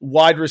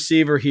 Wide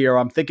receiver here,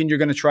 I'm thinking you're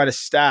going to try to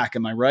stack.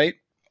 Am I right?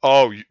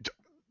 Oh,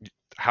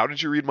 how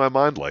did you read my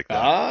mind like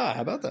that?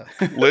 How about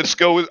that? Let's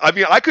go with,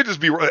 I could just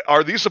be,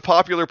 are these the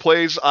popular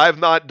plays? I've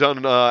not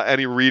done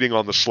any reading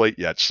on the slate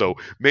yet. So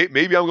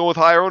maybe I'm going with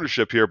higher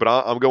ownership here, but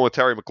I'm going with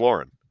Terry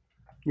McLaurin.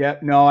 Yeah,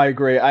 no, I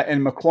agree.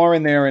 And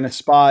McLaurin there in a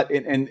spot,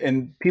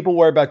 and people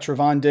worry about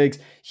Trevon Diggs.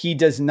 He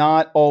does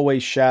not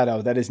always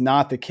shadow. That is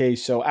not the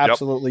case. So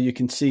absolutely, You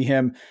can see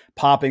him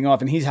popping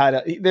off. And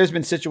there's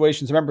been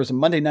situations, remember, it was a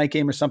Monday night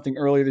game or something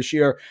earlier this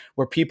year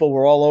where people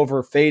were all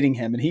over fading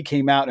him, and he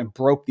came out and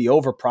broke the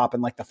over prop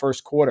in like the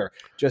first quarter,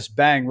 just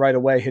bang right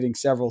away, hitting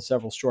several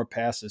short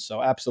passes.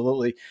 So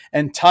absolutely.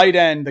 And tight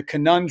end, the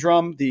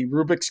conundrum, the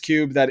Rubik's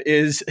Cube that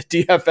is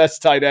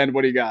DFS tight end.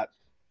 What do you got?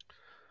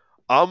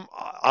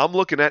 I'm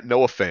looking at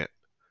Noah Fant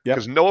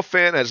because Noah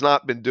Fant has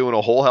not been doing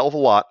a whole hell of a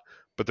lot,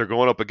 but they're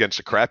going up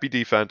against a crappy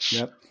defense.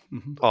 Yep.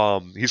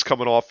 Mm-hmm. He's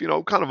coming off,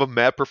 kind of a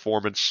mad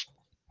performance,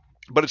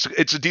 but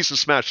it's a decent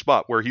smash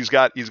spot where he's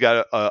got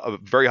a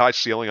very high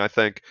ceiling, I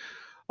think.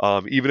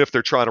 Even if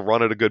they're trying to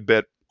run it a good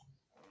bit,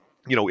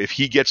 if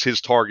he gets his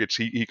targets,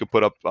 he could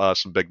put up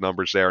some big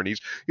numbers there, and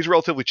he's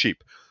relatively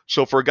cheap.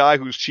 So for a guy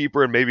who's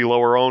cheaper and maybe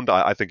lower owned,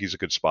 I think he's a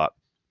good spot.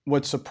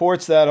 What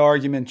supports that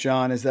argument,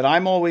 John, is that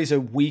I'm always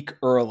a week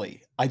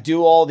early. I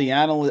do all the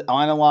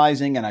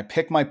analyzing and I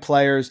pick my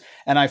players,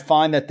 and I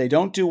find that they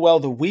don't do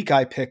well the week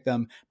I pick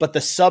them, but the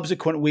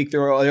subsequent week they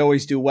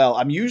always do well.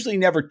 I'm usually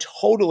never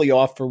totally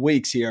off for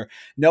weeks here.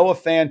 Noah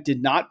Fant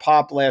did not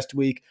pop last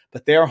week,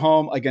 but they're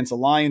home against a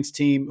Lions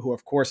team who,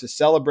 of course, is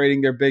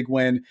celebrating their big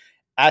win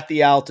at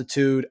the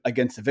altitude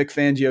against the Vic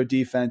Fangio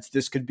defense.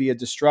 This could be a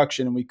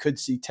destruction, and we could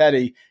see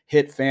Teddy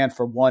hit Fant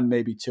for 1,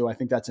 maybe 2. I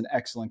think that's an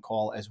excellent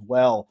call as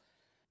well.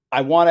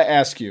 I want to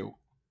ask you,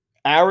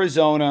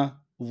 Arizona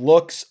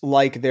looks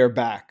like they're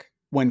back.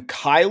 When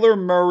Kyler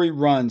Murray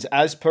runs,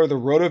 as per the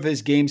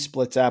RotoViz Game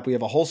Splits app, we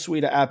have a whole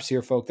suite of apps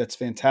here, folks, that's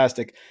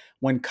fantastic.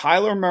 When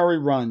Kyler Murray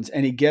runs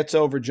and he gets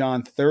over,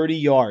 John, 30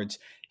 yards,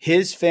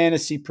 his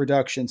fantasy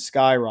production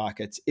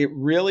skyrockets.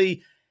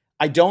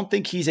 I don't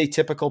think he's a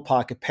typical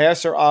pocket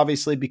passer,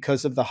 obviously,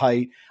 because of the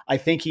height. I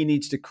think he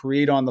needs to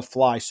create on the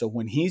fly. So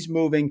when he's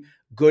moving,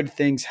 good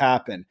things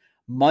happen.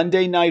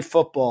 Monday Night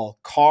Football,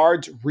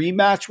 Cards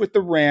rematch with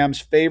the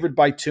Rams, favored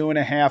by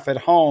 2.5 at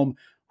home.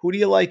 Who do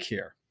you like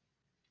here?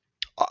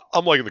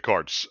 I'm liking the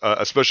Cards,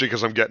 especially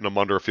because I'm getting them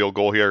under a field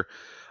goal here.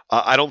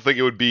 I don't think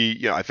it would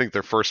be, I think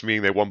their first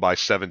meeting they won by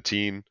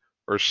 17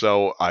 or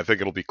so. I think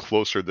it'll be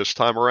closer this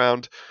time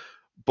around.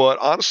 But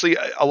honestly,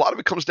 a lot of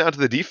it comes down to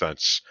the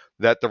defense.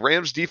 That the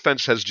Rams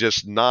defense has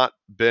just not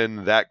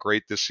been that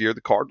great this year.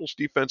 The Cardinals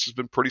defense has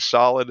been pretty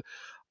solid.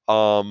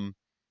 And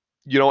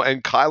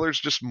Kyler's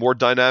just more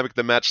dynamic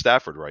than Matt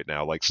Stafford right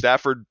now. Like,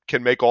 Stafford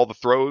can make all the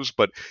throws,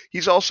 but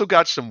he's also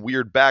got some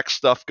weird back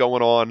stuff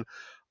going on.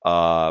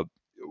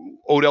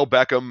 Odell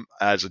Beckham,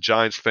 as a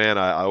Giants fan,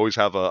 I always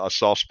have a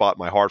soft spot in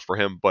my heart for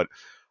him, but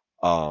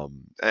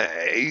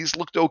he's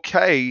looked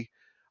okay.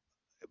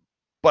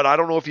 But I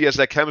don't know if he has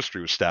that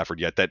chemistry with Stafford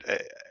yet. That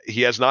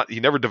he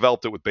never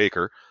developed it with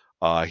Baker.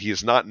 He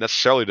has not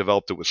necessarily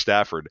developed it with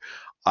Stafford.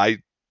 I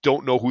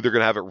don't know who they're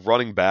going to have at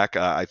running back.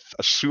 I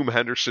assume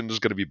Henderson is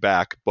going to be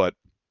back, but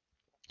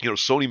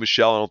Sony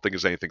Michel I don't think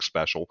is anything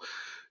special.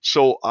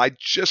 So I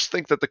just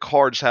think that the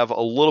Cards have a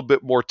little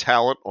bit more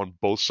talent on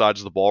both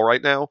sides of the ball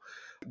right now.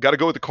 Got to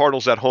go with the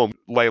Cardinals at home,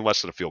 laying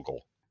less than a field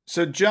goal.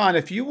 So, John,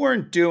 if you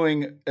weren't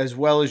doing as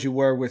well as you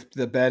were with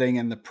the betting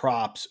and the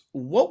props,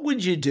 what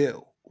would you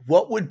do?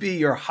 What would be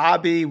your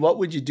hobby? What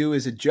would you do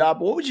as a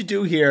job? What would you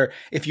do here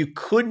if you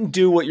couldn't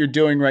do what you're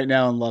doing right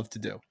now and love to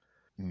do?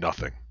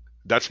 Nothing.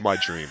 That's my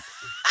dream.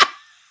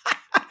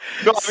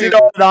 Sit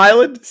on an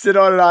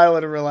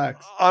island and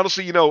relax.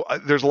 Honestly,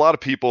 there's a lot of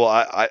people,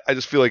 I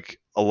just feel like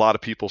a lot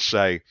of people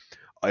say,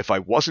 if I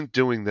wasn't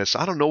doing this,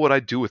 I don't know what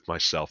I'd do with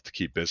myself to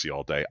keep busy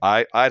all day.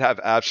 I'd have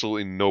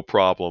absolutely no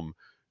problem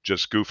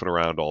just goofing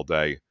around all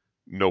day.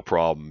 No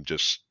problem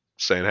just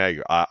saying,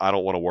 hey, I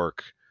don't want to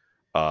work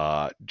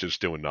just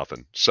doing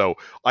nothing. So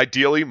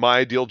ideally, my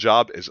ideal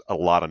job is a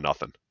lot of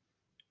nothing.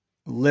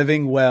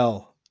 Living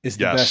well is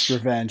the Yes. best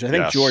revenge. I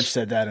think Yes. George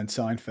said that in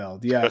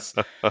Seinfeld. Yes.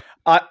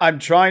 I'm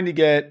trying to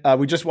get,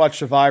 we just watched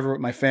Survivor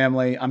with my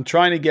family. I'm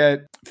trying to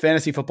get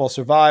Fantasy Football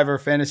Survivor,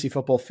 Fantasy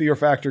Football Fear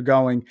Factor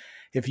going.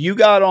 If you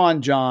got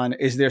on, John,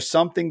 is there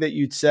something that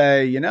you'd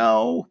say, you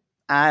know,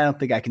 I don't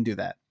think I can do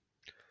that?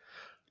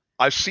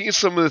 I've seen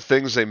some of the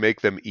things they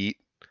make them eat.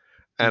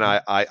 And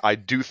I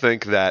do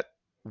think that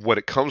when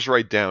it comes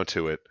right down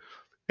to it,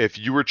 if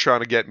you were trying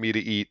to get me to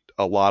eat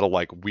a lot of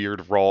like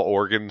weird raw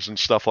organs and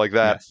stuff like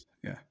that, Yes.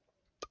 Yeah.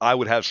 I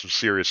would have some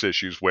serious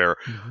issues where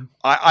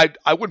I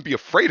wouldn't be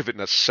afraid of it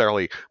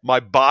necessarily.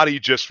 My body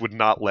just would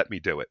not let me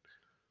do it.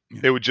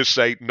 Yeah. It would just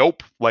say,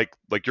 nope, like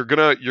you're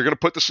gonna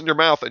put this in your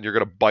mouth and you're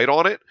gonna bite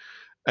on it,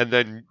 and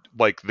then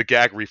like the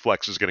gag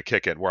reflex is gonna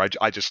kick in where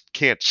I just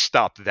can't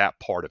stop that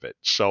part of it.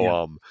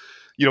 So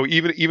you know,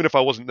 even if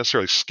I wasn't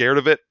necessarily scared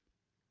of it,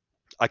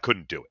 I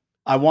couldn't do it.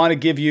 I want to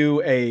give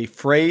you a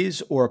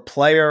phrase or a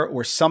player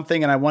or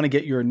something, and I want to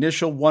get your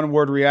initial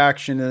one-word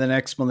reaction and an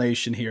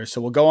explanation here. So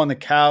we'll go on the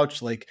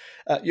couch, like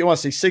you want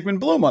to say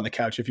Sigmund Bloom on the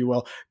couch, if you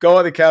will. Go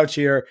on the couch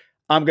here.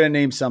 I'm going to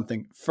name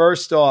something.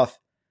 First off,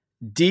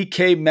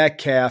 DK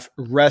Metcalf,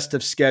 rest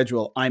of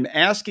schedule. I'm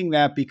asking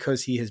that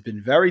because he has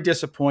been very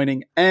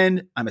disappointing,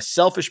 and I'm a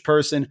selfish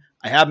person.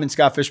 I have him in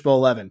Scott Fishbowl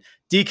 11.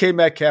 DK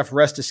Metcalf,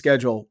 rest of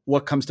schedule.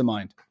 What comes to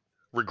mind?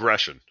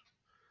 Regression.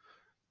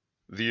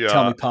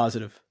 Tell me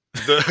positive.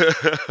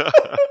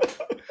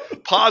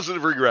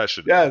 Positive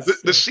regression. Yes.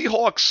 The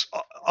Seahawks,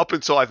 up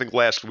until I think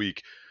last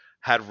week,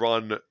 had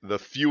run the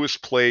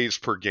fewest plays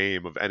per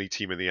game of any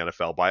team in the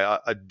NFL by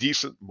a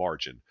decent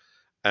margin.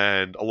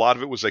 And a lot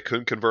of it was they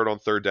couldn't convert on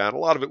third down. A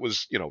lot of it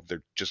was, you know,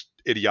 they're just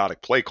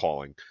idiotic play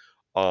calling.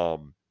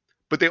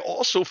 But they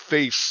also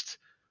faced,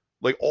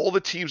 like all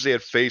the teams they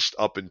had faced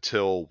up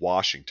until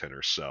Washington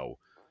or so,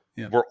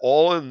 were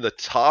all in the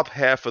top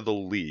half of the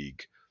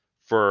league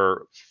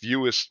for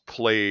fewest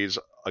plays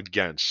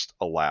against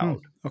allowed.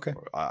 Okay.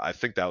 I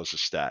think that was a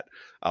stat.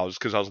 I was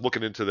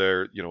looking into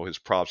their, you know, his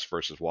props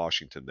versus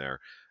Washington there.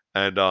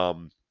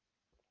 And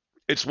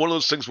it's one of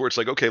those things where it's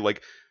like, okay,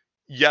 like,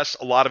 yes,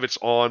 a lot of it's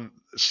on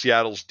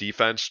Seattle's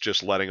defense,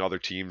 just letting other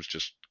teams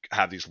just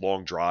have these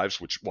long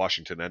drives, which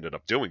Washington ended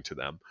up doing to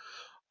them.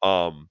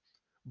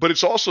 But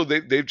it's also,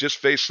 they've just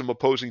faced some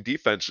opposing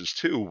defenses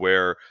too,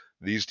 where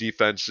these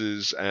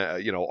defenses,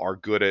 you know, are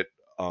good at,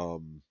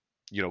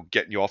 you know,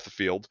 getting you off the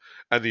field,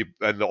 and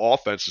the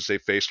offenses they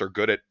faced are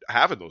good at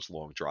having those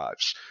long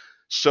drives.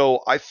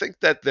 So I think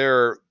that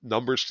their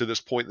numbers to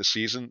this point in the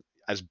season,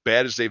 as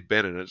bad as they've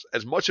been, and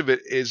as much of it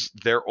is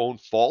their own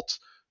fault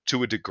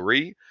to a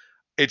degree,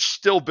 it's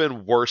still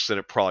been worse than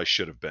it probably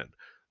should have been.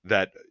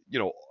 That, you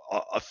know,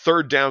 a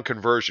third down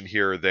conversion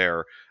here or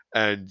there,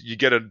 and you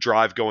get a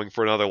drive going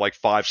for another like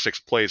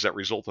 5-6 plays that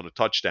result in a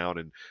touchdown,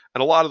 and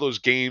a lot of those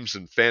games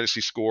and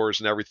fantasy scores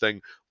and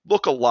everything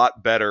look a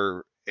lot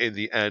better in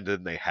the end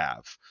than they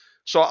have.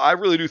 So I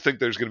really do think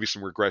there's going to be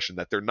some regression,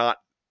 that they're not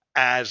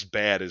as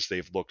bad as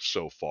they've looked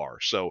so far.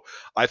 So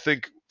I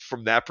think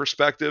from that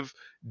perspective,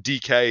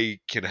 DK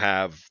can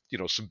have, you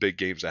know, some big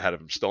games ahead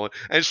of him still, and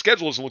his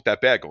schedule doesn't look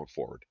that bad going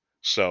forward.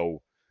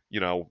 So, you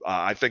know,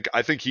 I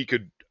think he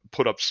could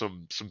put up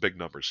some big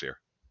numbers here.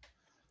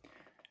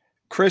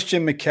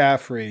 Christian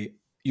McCaffrey,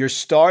 you're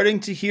starting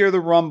to hear the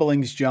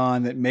rumblings,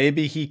 John, that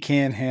maybe he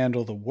can't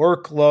handle the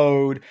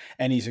workload,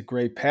 and he's a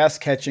great pass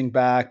catching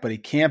back, but he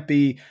can't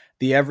be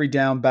the every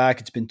down back.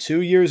 It's been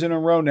 2 years in a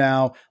row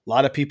now. A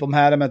lot of people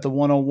had him at the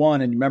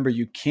 101. And remember,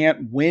 you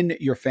can't win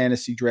your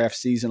fantasy draft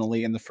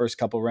seasonally in the first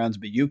couple of rounds,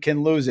 but you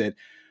can lose it.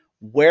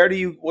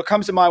 What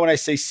comes to mind when I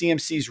say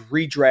CMC's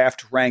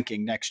redraft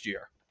ranking next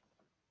year?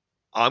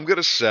 I'm going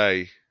to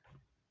say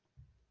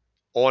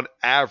on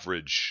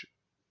average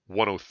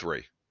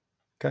 103.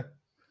 Okay.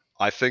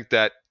 I think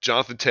that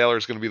Jonathan Taylor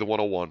is going to be the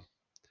 101.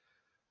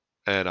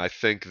 And I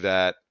think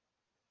that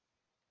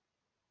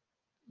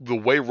the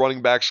way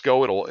running backs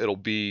go, it'll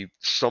be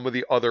some of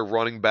the other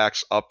running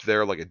backs up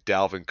there, like a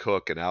Dalvin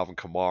Cook and Alvin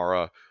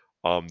Kamara,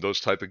 those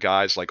type of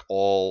guys, like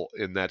all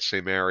in that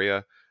same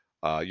area.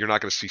 You're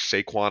not going to see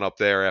Saquon up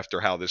there after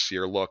how this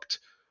year looked.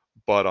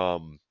 But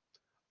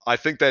I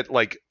think that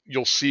like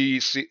you'll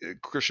see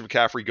Christian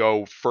McCaffrey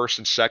go first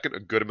and second a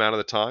good amount of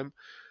the time.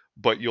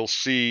 But you'll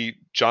see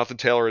Jonathan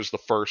Taylor as the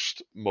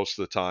first most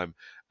of the time.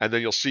 And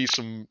then you'll see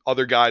some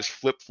other guys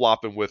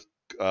flip-flopping with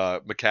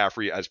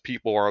McCaffrey as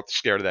people are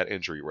scared of that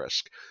injury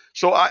risk.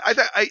 So I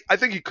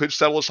think he could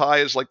settle as high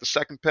as like the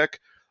second pick.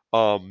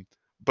 But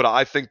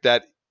I think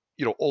that,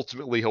 you know,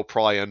 ultimately he'll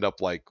probably end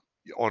up like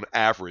on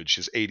average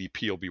his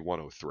ADP will be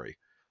 103.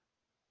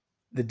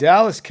 The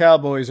Dallas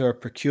Cowboys are a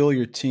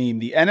peculiar team.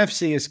 The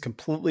NFC is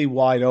completely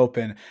wide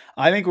open.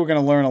 I think we're going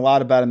to learn a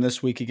lot about them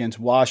this week against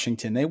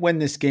Washington. They win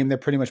this game, they're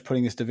pretty much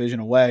putting this division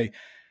away.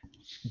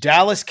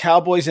 Dallas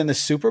Cowboys in the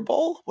Super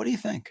Bowl? What do you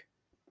think?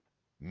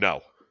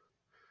 No.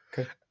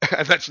 Okay.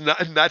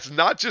 And that's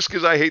not just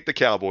because I hate the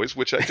Cowboys,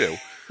 which I do.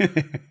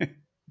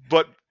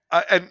 But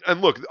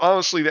And look,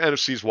 honestly, the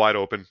NFC is wide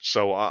open.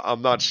 So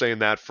I'm not saying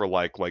that for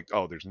like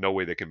oh, there's no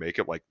way they can make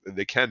it. Like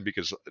they can,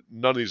 because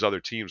none of these other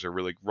teams are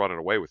really running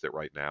away with it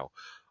right now.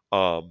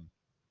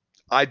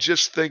 I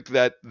just think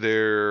that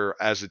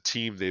as a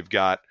team, they've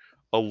got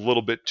a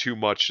little bit too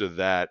much of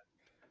that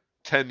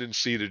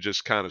tendency to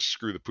just kind of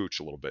screw the pooch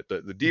a little bit.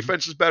 The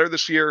defense is better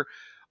this year.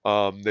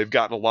 They've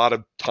gotten a lot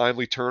of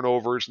timely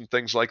turnovers and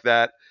things like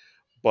that.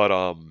 But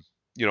I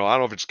don't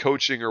know if it's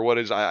coaching or what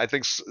is. I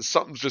think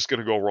something's just going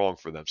to go wrong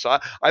for them. So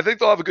I think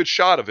they'll have a good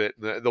shot of it.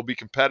 And they'll be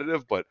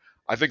competitive, but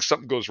I think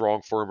something goes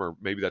wrong for them, or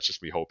maybe that's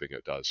just me hoping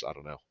it does. I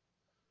don't know.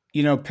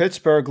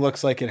 Pittsburgh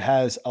looks like it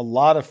has a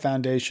lot of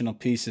foundational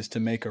pieces to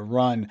make a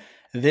run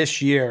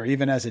this year,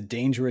 even as a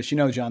dangerous,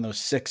 John, those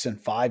 6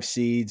 and 5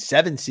 seeds,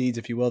 7 seeds,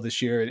 if you will,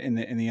 this year in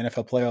the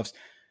NFL playoffs.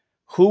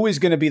 Who is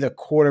going to be the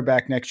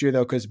quarterback next year,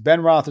 though? Because Ben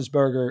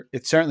Roethlisberger,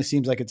 it certainly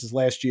seems like it's his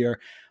last year.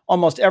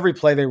 Almost every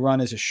play they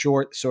run is a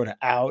short sort of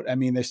out. I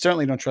mean, they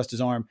certainly don't trust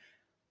his arm.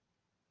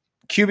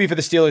 QB for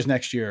the Steelers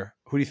next year.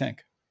 Who do you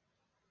think?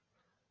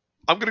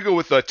 I'm going to go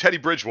with Teddy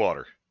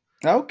Bridgewater.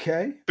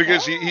 Okay.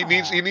 Because he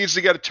needs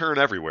to get a turn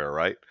everywhere,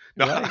 right?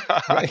 No.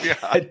 Right.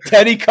 Yeah.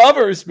 Teddy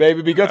covers,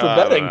 maybe, because we're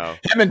betting.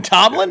 Him and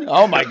Tomlin?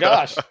 Oh, my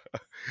gosh.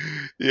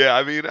 Yeah,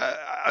 I mean,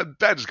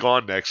 Ben's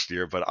gone next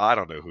year, but I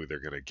don't know who they're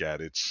going to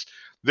get.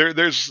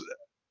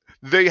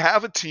 They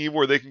have a team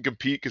where they can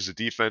compete because the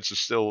defense is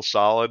still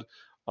solid.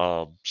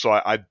 So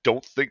I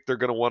don't think they're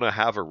going to want to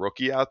have a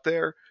rookie out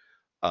there.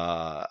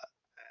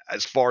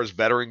 As far as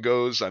veteran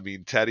goes, I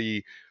mean,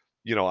 Teddy,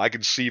 I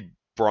can see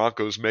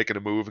Broncos making a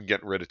move and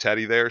getting rid of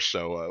Teddy there.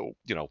 So,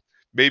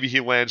 maybe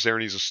he lands there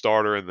and he's a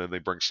starter, and then they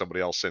bring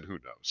somebody else in. Who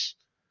knows?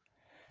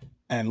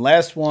 And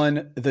last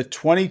one, the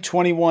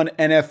 2021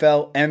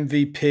 NFL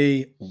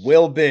MVP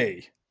will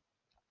be.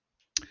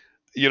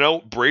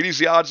 Brady's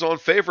the odds-on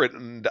favorite,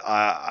 and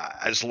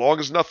as long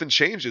as nothing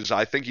changes,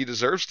 I think he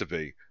deserves to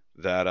be.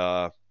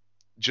 That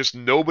just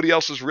nobody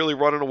else is really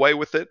running away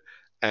with it,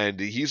 and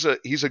he's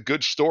a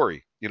good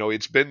story.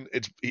 It's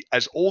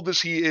as old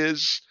as he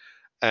is,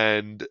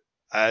 and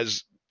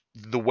as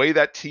the way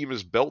that team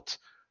is built,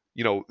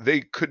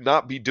 they could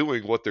not be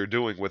doing what they're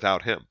doing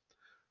without him.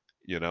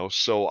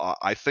 So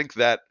I think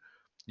that,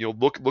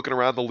 looking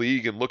around the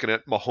league and looking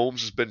at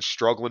Mahomes has been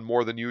struggling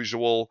more than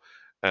usual,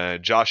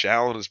 and Josh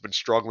Allen has been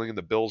struggling in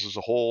the Bills as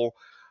a whole.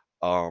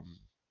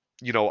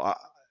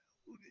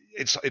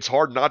 It's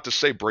hard not to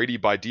say Brady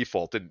by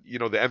default. And, the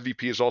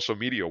MVP is also a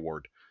media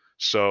award.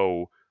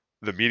 So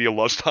the media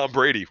loves Tom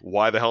Brady.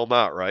 Why the hell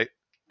not, right?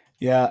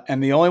 Yeah,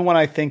 and the only one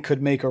I think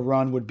could make a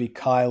run would be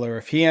Kyler.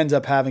 If he ends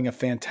up having a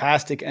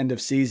fantastic end of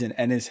season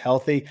and is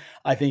healthy,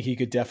 I think he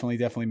could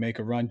definitely make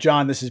a run.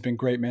 John, this has been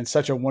great, man.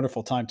 Such a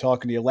wonderful time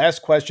talking to you.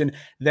 Last question,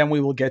 then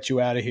we will get you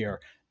out of here.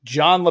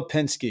 John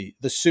Lipinski,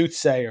 the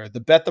soothsayer,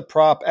 the bet the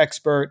prop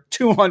expert,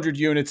 200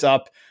 units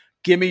up.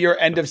 Give me your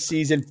end of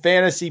season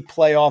fantasy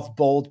playoff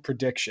bold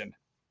prediction.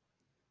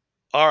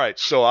 All right,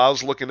 so I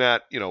was looking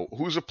at,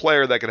 who's a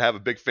player that could have a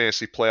big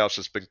fantasy playoffs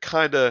that's been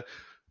kind of,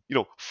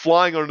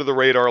 flying under the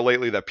radar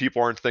lately, that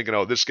people aren't thinking,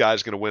 oh, this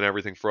guy's going to win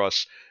everything for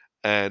us.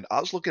 And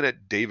I was looking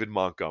at David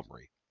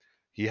Montgomery.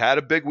 He had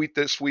a big week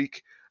this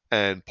week,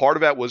 and part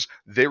of that was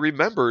they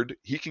remembered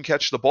he can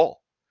catch the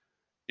ball.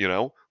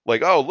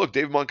 Like, oh, look,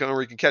 David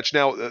Montgomery can catch.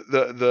 Now,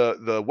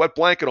 the wet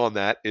blanket on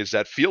that is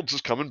that Fields is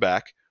coming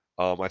back.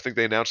 I think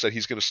they announced that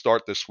he's going to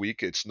start this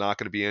week. It's not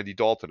going to be Andy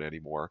Dalton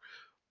anymore.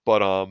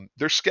 But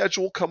their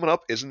schedule coming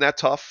up isn't that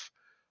tough.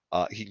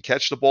 He can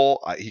catch the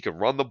ball. He can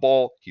run the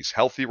ball. He's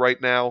healthy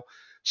right now.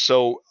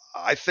 So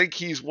I think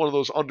he's one of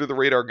those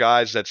under-the-radar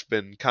guys that's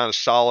been kind of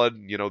solid.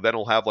 Then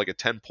he'll have like a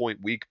 10-point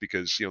week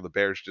because, the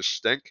Bears just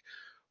stink.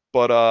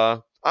 But I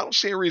don't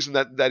see a reason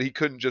that he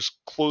couldn't just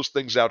close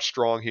things out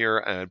strong here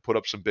and put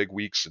up some big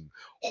weeks and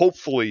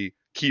hopefully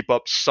keep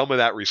up some of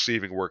that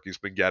receiving work he's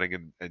been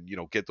getting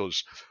and get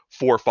those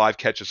 4 or 5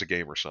 catches a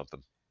game or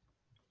something.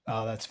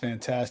 Oh, that's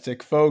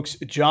fantastic. Folks,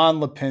 John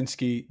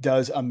Lipinski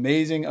does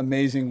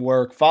amazing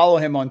work. Follow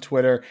him on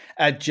Twitter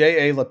at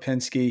J.A.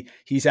 Lipinski.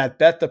 He's at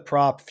Bet the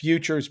Prop,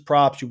 Futures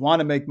Props. You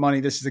want to make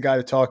money, this is the guy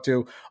to talk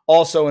to.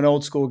 Also an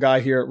old school guy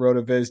here at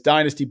RotoViz,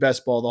 Dynasty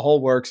Best Ball, the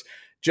whole works.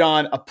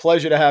 John, a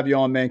pleasure to have you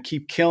on, man.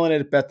 Keep killing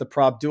it at Bet the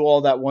Prop. Do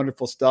all that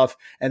wonderful stuff.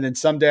 And then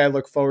someday I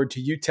look forward to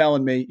you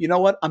telling me, you know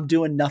what? I'm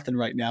doing nothing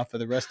right now for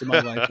the rest of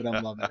my life, but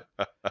I'm loving it.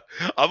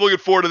 I'm looking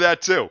forward to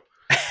that too.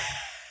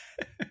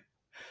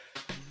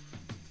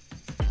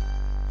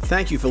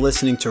 Thank you for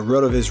listening to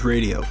RotoViz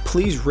Radio.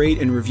 Please rate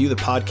and review the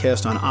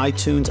podcast on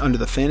iTunes under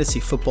the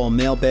Fantasy Football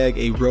Mailbag,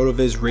 a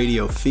RotoViz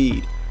Radio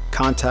feed.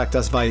 Contact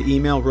us via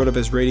email,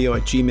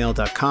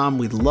 rotovizradio@gmail.com.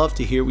 We'd love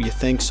to hear what you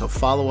think, so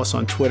follow us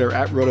on Twitter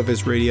at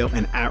RotoVizRadio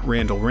and at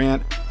Randall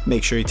Rant.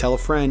 Make sure you tell a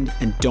friend,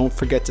 and don't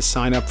forget to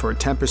sign up for a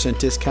 10%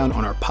 discount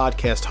on our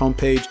podcast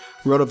homepage,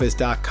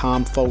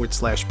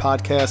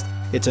 rotoviz.com/podcast.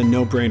 It's a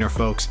no-brainer,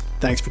 folks.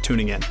 Thanks for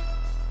tuning in.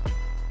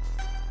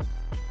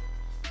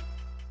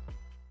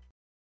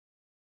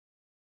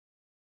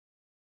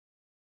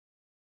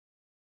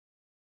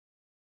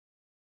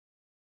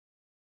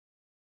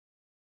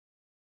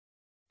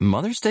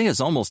 Mother's Day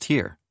is almost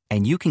here,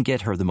 and you can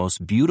get her the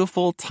most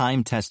beautiful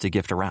time-tested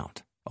gift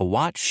around. A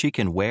watch she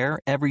can wear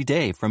every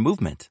day from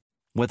Movement.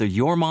 Whether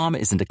your mom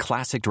is into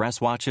classic dress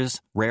watches,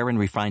 rare and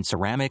refined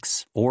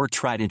ceramics, or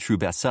tried-and-true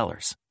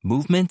bestsellers,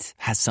 Movement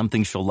has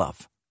something she'll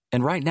love.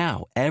 And right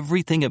now,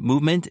 everything at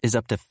Movement is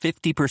up to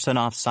 50%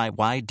 off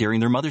site-wide during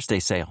their Mother's Day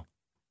sale.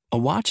 A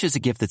watch is a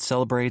gift that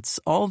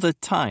celebrates all the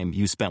time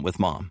you spent with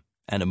mom.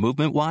 And a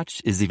Movement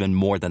watch is even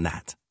more than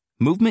that.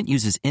 Movement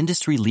uses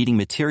industry-leading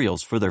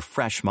materials for their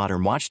fresh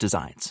modern watch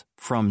designs,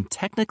 from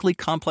technically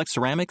complex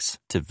ceramics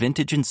to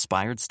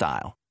vintage-inspired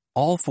style.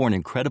 All for an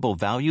incredible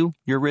value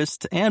your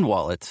wrist and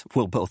wallet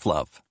will both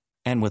love.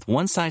 And with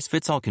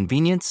one-size-fits-all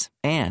convenience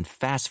and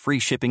fast free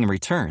shipping and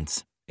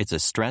returns, it's a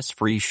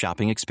stress-free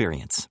shopping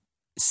experience.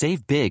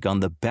 Save big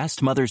on the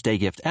best Mother's Day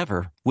gift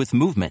ever with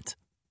Movement.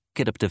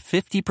 Get up to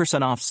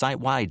 50% off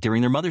site-wide during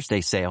their Mother's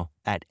Day sale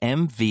at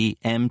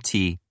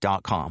MVMT.com.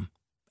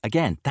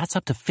 Again, that's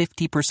up to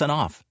 50%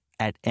 off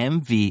at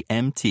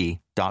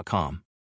MVMT.com.